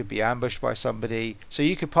point you could be ambushed by somebody. So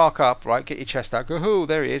you could park up, right, get your chest out, go, oh,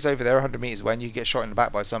 there he is, over there 100 meters away, and you get shot in the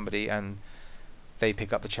back by somebody, and they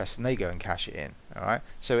pick up the chest and they go and cash it in. All right.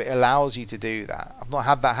 So it allows you to do that. I've not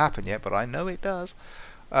had that happen yet, but I know it does.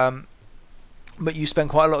 But you spend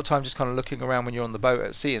quite a lot of time just kind of looking around when you're on the boat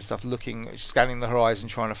at sea and stuff, scanning the horizon,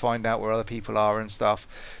 trying to find out where other people are and stuff,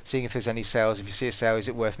 seeing if there's any sails. If you see a sail, is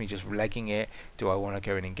it worth me just legging it? Do I want to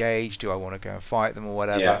go and engage? Do I want to go and fight them or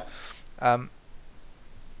whatever? Yeah.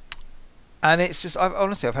 And it's just, I've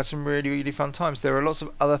had some really, really fun times. There are lots of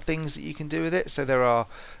other things that you can do with it. So there are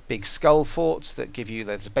big skull forts that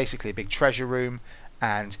there's basically a big treasure room,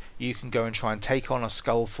 and you can go and try and take on a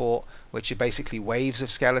skull fort, which are basically waves of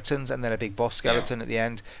skeletons, and then a big boss skeleton at the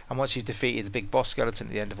end. And once you've defeated the big boss skeleton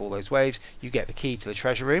at the end of all those waves, you get the key to the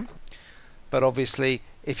treasure room. But obviously,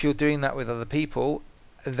 if you're doing that with other people,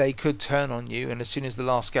 they could turn on you, and as soon as the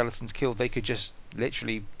last skeleton's killed, they could just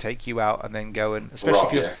literally take you out and then go and,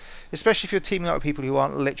 especially if you're teaming up with people who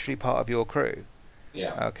aren't literally part of your crew.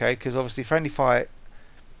 Yeah. Okay, because obviously friendly fire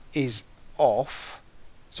is off.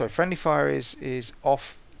 So friendly fire is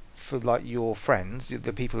off for like your friends,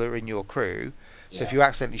 the people that are in your crew. So if you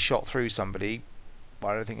accidentally shot through somebody,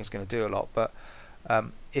 well, I don't think it's going to do a lot. But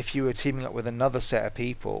if you were teaming up with another set of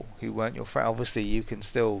people who weren't your friend, obviously you can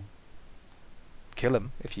still kill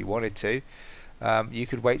them if you wanted to. You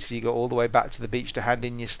could wait till you got all the way back to the beach to hand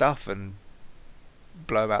in your stuff and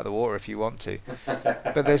blow them out of the water if you want to.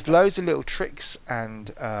 But there's loads of little tricks and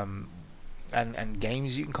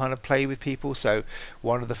games you can kind of play with people. So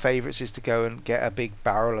one of the favourites is to go and get a big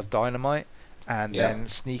barrel of dynamite and then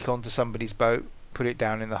sneak onto somebody's boat, put it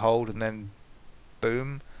down in the hold, and then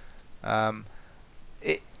boom. Now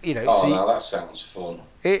that sounds fun.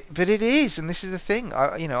 But it is, and this is the thing.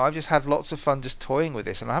 I've just had lots of fun just toying with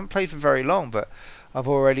this, and I haven't played for very long, but I've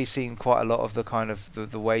already seen quite a lot of the kind of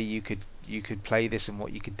the way you could play this and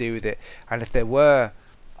what you could do with it. And if there were,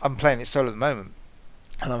 I'm playing it solo at the moment,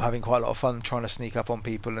 and I'm having quite a lot of fun trying to sneak up on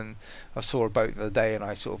people. And I saw a boat the other day, and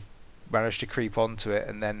I sort of managed to creep onto it,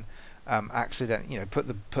 and then put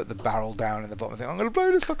the barrel down in the bottom and think, I'm going to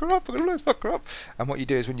blow this fucker up. And what you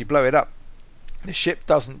do is when you blow it up, the ship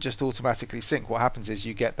doesn't just automatically sink. What happens is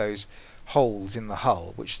you get those holes in the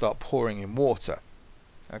hull which start pouring in water.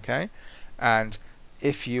 Okay? And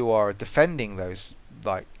if you are defending those,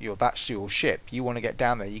 that's your ship, you want to get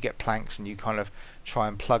down there, you get planks and you kind of try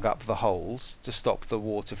and plug up the holes to stop the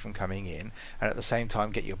water from coming in, and at the same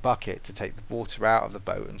time get your bucket to take the water out of the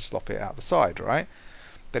boat and slop it out the side, right?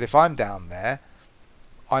 But if I'm down there,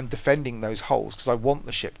 I'm defending those holes because I want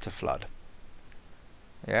the ship to flood.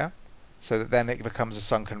 Yeah? So that then it becomes a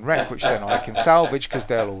sunken wreck, which then I can salvage because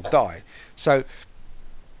they'll all die. So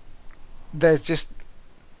there's just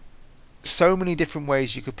so many different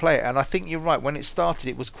ways you could play it, and I think you're right. When it started,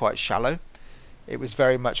 it was quite shallow. It was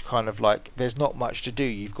very much kind of like there's not much to do.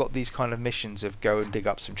 You've got these kind of missions of go and dig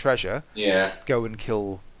up some treasure, Yeah. go and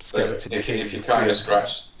kill But skeleton if king. if you kind of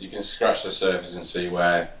you can scratch the surface and see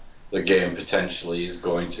where the game potentially is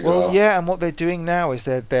going to Well, go. yeah, and what they're doing now is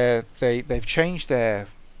they've changed their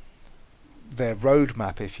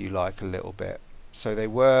roadmap, if you like, a little bit. So they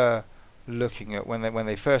were looking at when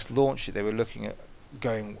they first launched it, they were looking at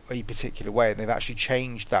going a particular way, and they've actually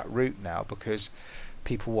changed that route now because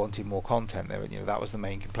people wanted more content. That was the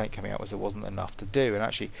main complaint coming out, was there wasn't enough to do. And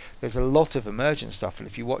actually, there's a lot of emergent stuff, and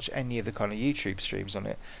if you watch any of the kind of YouTube streams on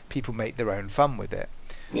it, people make their own fun with it.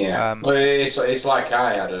 Yeah, well, it's like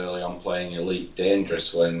I had early on playing Elite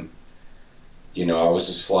Dangerous when, I was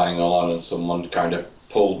just flying on and someone kind of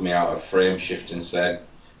pulled me out of frame shift and said,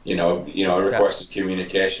 requested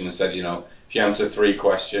communication and said, if you answer 3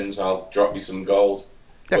 questions, I'll drop you some gold.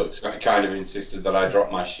 Yeah. But kind of insisted that I drop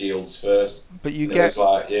my shields first. But it was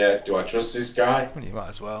like, do I trust this guy? Well, you might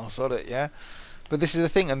as well, sod it, yeah. But this is the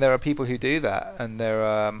thing, and there are people who do that. And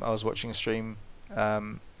I was watching a stream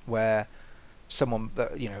where someone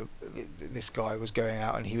this guy was going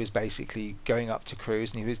out and he was basically going up to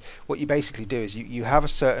cruise, and what you basically do is you have a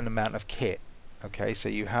certain amount of kit. Okay, so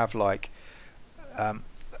you have like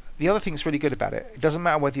the other thing that's really good about it. It doesn't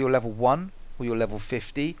matter whether you're level 1 or you're level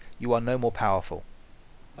 50. You are no more powerful.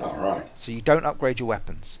 All right. So you don't upgrade your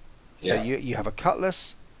weapons. Yeah. So you have a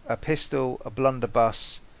cutlass, a pistol, a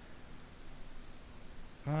blunderbuss.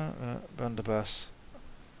 Blunderbuss.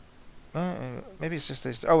 Maybe it's just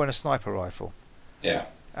this. Oh, and a sniper rifle. Yeah.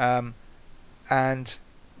 And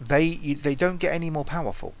they don't get any more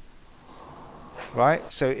powerful. Right.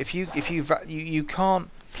 So if you can't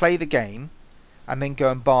play the game and then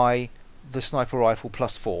go and buy the sniper rifle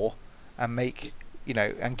 +4 and make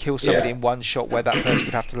and kill somebody in one shot where that person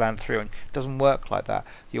would have to land 3 on. It doesn't work like that.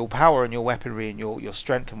 Your power and your weaponry and your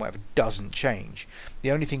strength and whatever doesn't change.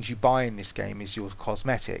 The only things you buy in this game is your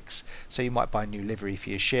cosmetics. So you might buy new livery for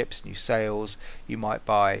your ships, new sails. You might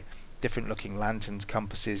buy different looking lanterns,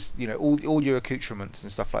 compasses, all your accoutrements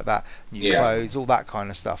and stuff like that. New clothes, all that kind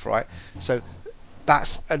of stuff, right? So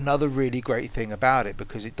that's another really great thing about it,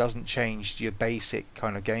 because it doesn't change your basic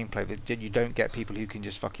kind of gameplay. That you don't get people who can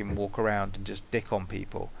just fucking walk around and just dick on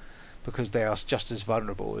people, because they are just as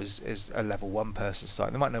vulnerable as a level 1 person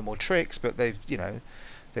starting. They might know more tricks, but there's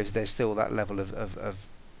still that level of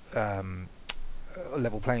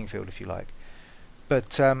level playing field, if you like.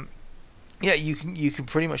 But you can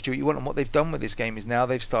pretty much do what you want. And what they've done with this game is now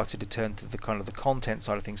they've started to turn to the kind of the content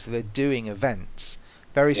side of things. So they're doing events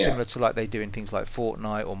very similar to like they do in things like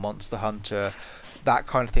Fortnite or Monster Hunter, that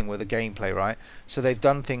kind of thing with the gameplay, right? So they've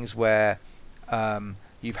done things where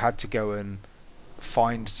you've had to go and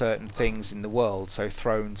find certain things in the world, so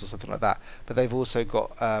thrones or something like that. But they've also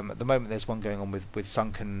got at the moment there's one going on with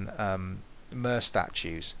sunken mer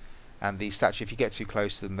statues, and these statues, if you get too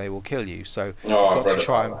close to them, they will kill you. So you've got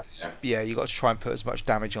to try and put as much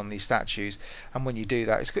damage on these statues. And when you do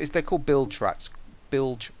that, they're called bilge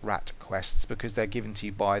rat quests, because they're given to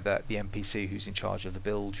you by the NPC who's in charge of the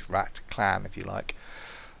bilge rat clan, if you like.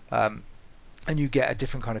 And you get a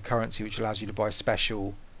different kind of currency which allows you to buy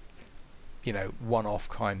special, one-off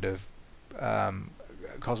kind of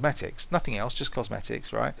cosmetics. Nothing else, just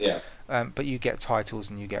cosmetics, right? Yeah. But you get titles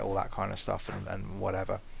and you get all that kind of stuff and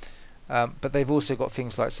whatever. But they've also got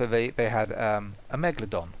things like, so they had a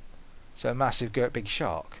megalodon, so a massive big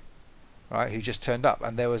shark, right, who just turned up,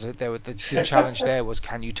 and the challenge there was,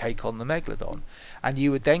 can you take on the megalodon? And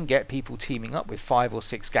you would then get people teaming up with 5 or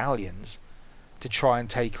 6 galleons to try and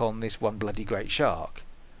take on this one bloody great shark,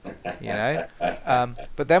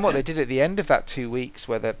 But then what they did at the end of that 2 weeks,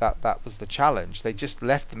 where that was the challenge, they just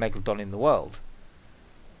left the megalodon in the world.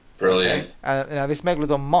 Brilliant. Now this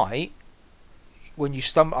megalodon might, when you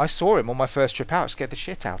I saw him on my first trip out, it scared the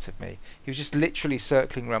shit out of me. He was just literally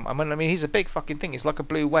circling around. I mean, he's a big fucking thing. He's like a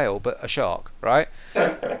blue whale, but a shark, right?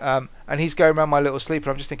 And he's going around my little sleeper.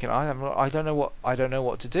 I'm just thinking, I don't know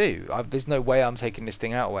what to do. There's no way I'm taking this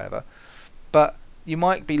thing out, or whatever. But you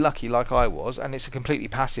might be lucky, like I was, and it's a completely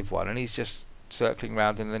passive one, and he's just circling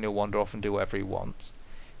around, and then he'll wander off and do whatever he wants.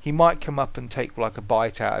 He might come up and take like a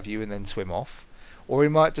bite out of you and then swim off, or he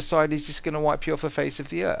might decide he's just going to wipe you off the face of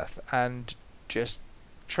the earth and just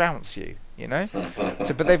trounce you,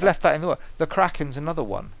 So, but they've left that in the world. The Kraken's another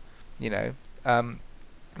one, The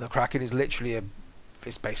Kraken is literally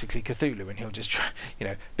it's basically Cthulhu, and he'll just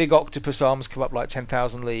big octopus arms come up like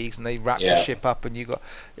 10,000 leagues, and they wrap the ship up, and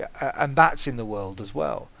and that's in the world as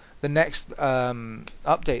well. The next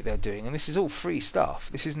update they're doing, and this is all free stuff.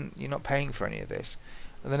 You're not paying for any of this.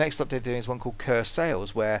 And the next update they're doing is one called Cursed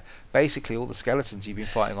Sails, where basically all the skeletons you've been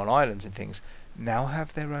fighting on islands and things now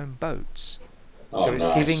have their own boats. Oh, So it's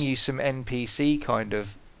giving nice. you some NPC kind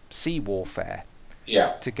of sea warfare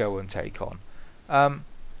Yeah. to go and take on. Um,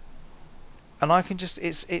 and I can just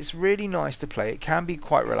it's really nice to play. It can be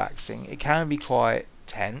quite relaxing. It can be quite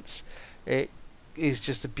tense. It is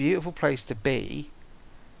just a beautiful place to be.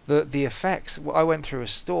 The effects. I went through a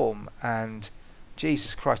storm and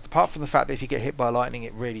Jesus Christ. Apart from the fact that if you get hit by lightning,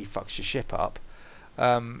 it really fucks your ship up.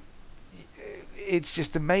 Um, it's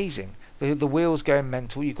just amazing. The wheel's going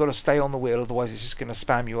mental. You've got to stay on the wheel, otherwise it's just going to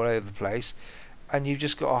spam you all over the place. And you've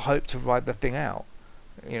just got to hope to ride the thing out.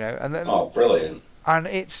 And then Oh, brilliant. and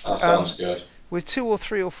it's That sounds good. with 2 or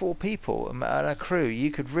 3 or 4 people and a crew,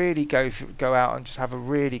 you could really go out and just have a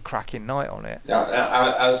really cracking night on it. Now,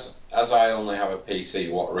 as I only have a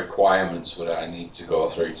PC, what requirements would I need to go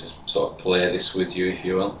through to sort of play this with you, if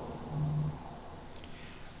you will?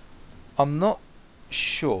 I'm not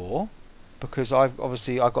sure because I've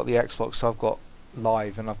got the Xbox, so I've got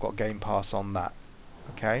Live and I've got Game Pass on that.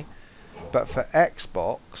 Okay, but for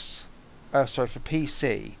for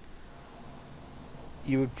PC,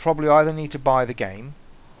 you would probably either need to buy the game,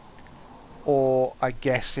 or I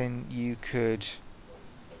guessing you could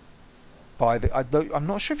buy I'm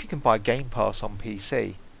not sure if you can buy Game Pass on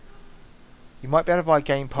PC. You might be able to buy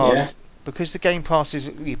Game Yeah. Pass because the Game Pass is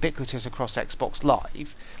ubiquitous across Xbox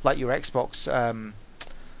Live, like your Xbox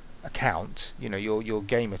account. Your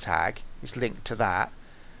gamer tag is linked to that.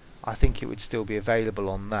 I think it would still be available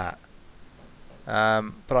on that.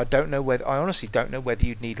 But I honestly don't know whether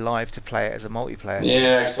you'd need Live to play it as a multiplayer.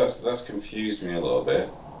 Yeah, 'cause that's confused me a little bit.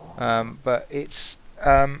 But it's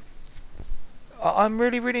I'm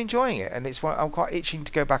really, really enjoying it, and I'm quite itching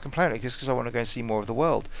to go back and play it because I want to go and see more of the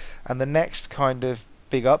world. And the next kind of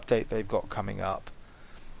big update they've got coming up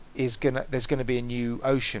there's gonna be a new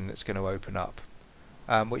ocean that's going to open up,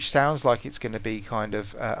 which sounds like it's going to be kind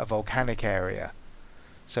of a volcanic area.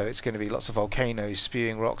 So it's going to be lots of volcanoes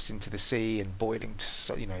spewing rocks into the sea and boiling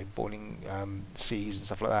seas and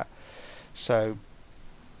stuff like that. So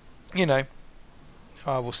I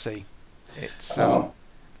will see. It's Oh,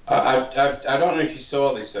 I don't know if you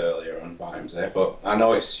saw this earlier on Vimesy, but I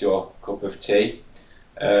know it's your cup of tea.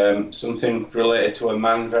 Something related to a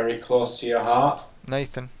man very close to your heart.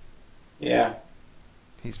 Nathan. Yeah.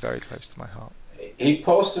 He's very close to my heart. He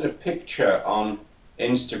posted a picture on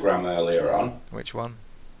Instagram earlier on. Which one?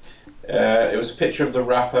 It was a picture of the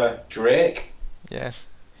rapper Drake. Yes.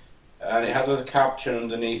 And it had a caption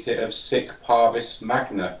underneath it of Sic Parvis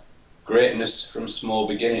Magna, greatness from small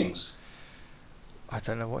beginnings. I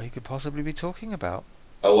don't know what he could possibly be talking about.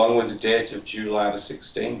 Along with the date of July the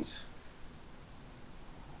 16th.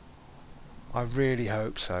 I really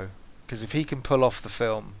hope so. Because if he can pull off the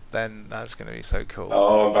film, then that's going to be so cool.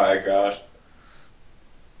 Oh my god.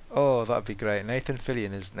 Oh, that'd be great. Nathan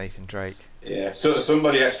Fillion is Nathan Drake. Yeah. So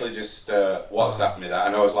somebody actually just WhatsApped me that,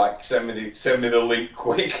 and I was like, send me the link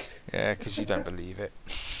quick. Yeah, because you don't believe it.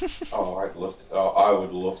 Oh, I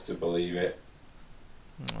would love to believe it.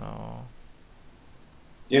 Oh.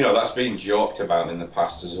 That's been joked about in the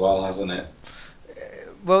past as well, hasn't it?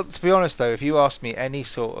 Well, to be honest though, if you ask me any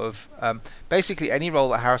sort of basically any role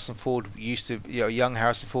that Harrison Ford used to, young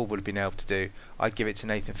Harrison Ford would have been able to do, I'd give it to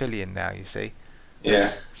Nathan Fillion now. You see.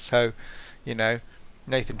 Yeah. So,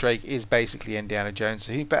 Nathan Drake is basically Indiana Jones,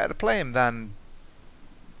 so who better to play him than,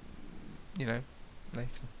 Nathan,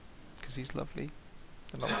 because he's lovely.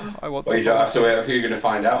 I want Well, to you don't hold have to him. wait. You're going to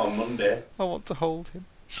find out on Monday. I want to hold him.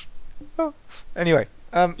 Oh. Anyway,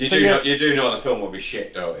 You do know the film will be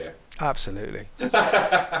shit, don't you? Absolutely.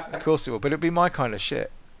 Of course it will, but it'll be my kind of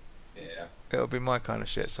shit. Yeah. It'll be my kind of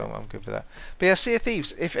shit, so I'm good for that. But yeah, Sea of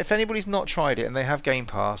Thieves. If anybody's not tried it and they have Game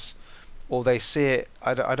Pass, or they see it,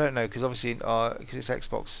 I don't know, because obviously because it's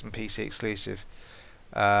Xbox and PC exclusive,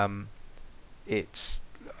 it's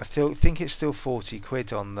think it's still 40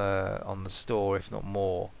 quid on the store, if not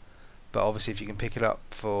more. But obviously, if you can pick it up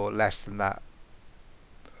for less than that,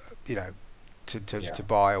 to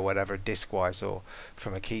buy or whatever, disc wise or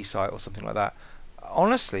from a key site or something like that.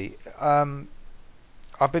 Honestly,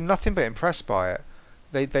 I've been nothing but impressed by it.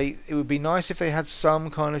 It would be nice if they had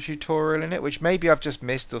some kind of tutorial in it, which maybe I've just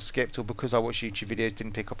missed or skipped, or because I watch YouTube videos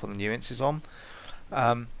didn't pick up on the nuances on.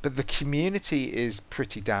 But the community is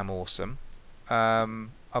pretty damn awesome.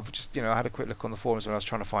 I've just I had a quick look on the forums when I was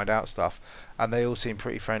trying to find out stuff, and they all seem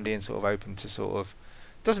pretty friendly and sort of open to sort of.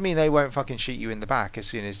 Doesn't mean they won't fucking shoot you in the back as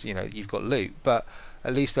soon as you've got loot, but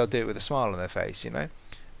at least they'll do it with a smile on their face.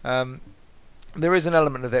 There is an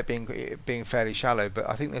element of it being fairly shallow, but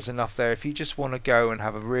I think there's enough there if you just want to go and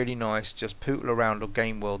have a really nice just pootle around a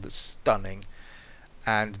game world that's stunning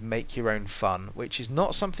and make your own fun, which is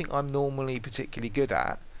not something I'm normally particularly good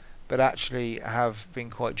at, but actually have been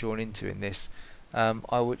quite drawn into in this.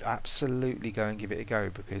 I would absolutely go and give it a go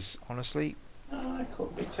because honestly, I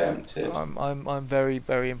could be tempted. I'm very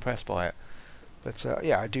very impressed by it. But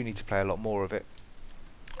yeah, I do need to play a lot more of it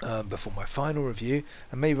before my final review,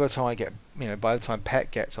 and maybe by the time by the time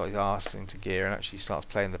Pet gets his arse into gear and actually starts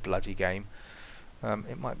playing the bloody game,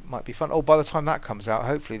 it might be fun. Oh, by the time that comes out,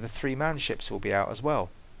 hopefully the 3-man ships will be out as well.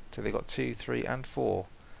 So they've got 2, 3, and 4.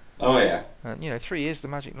 Oh yeah. And 3 is the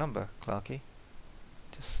magic number, Clarky.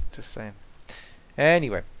 Just saying.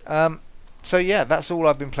 Anyway, so yeah, that's all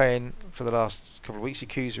I've been playing for the last couple of weeks.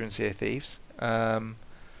 Yakuza and Sea of Thieves.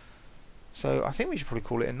 So I think we should probably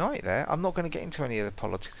call it a night there. I'm not going to get into any of the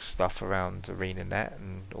politics stuff around ArenaNet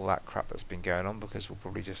and all that crap that's been going on because we'll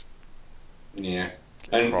probably just get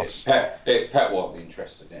cross. Pet won't be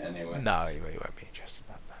interested in it anyway. No, he won't be interested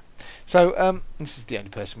in that. So this is the only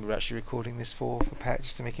person we're actually recording this for Pet,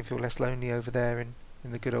 just to make him feel less lonely over there in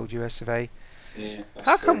the good old US of A. Yeah.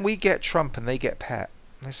 How come we get Trump and they get Pet?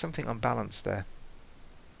 There's something unbalanced there.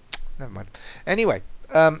 Never mind. Anyway,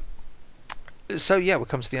 so yeah, we've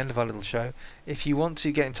come to the end of our little show. If you want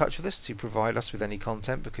to get in touch with us to provide us with any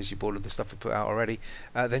content because you're bored of the stuff we put out already,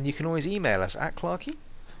 then you can always email us at Clarky.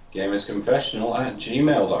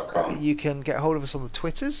 gamersconfessional@gmail.com. You can get hold of us on the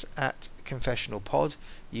Twitters at ConfessionalPod.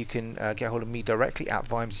 You can get hold of me directly at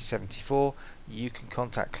Vimesy74. You can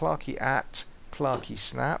contact Clarky at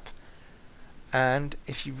ClarkySnap. And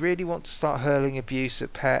if you really want to start hurling abuse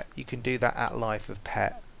at Pet, you can do that at Life of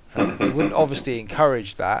Pet. We wouldn't obviously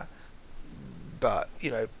encourage that, but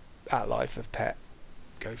at Life of Pet,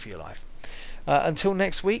 go for your life. Until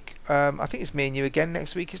next week, I think it's me and you again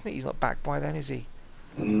next week, isn't it? He's not back by then, is he?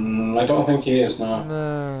 I don't think he is, no.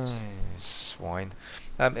 No, swine.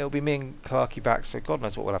 It'll be me and Clarky back, so God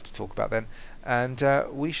knows what we'll have to talk about then. And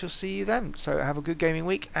we shall see you then. So have a good gaming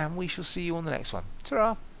week, and we shall see you on the next one.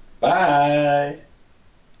 Ta-ra! Bye!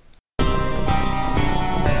 The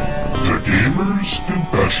Gamer's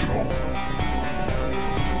Confessional.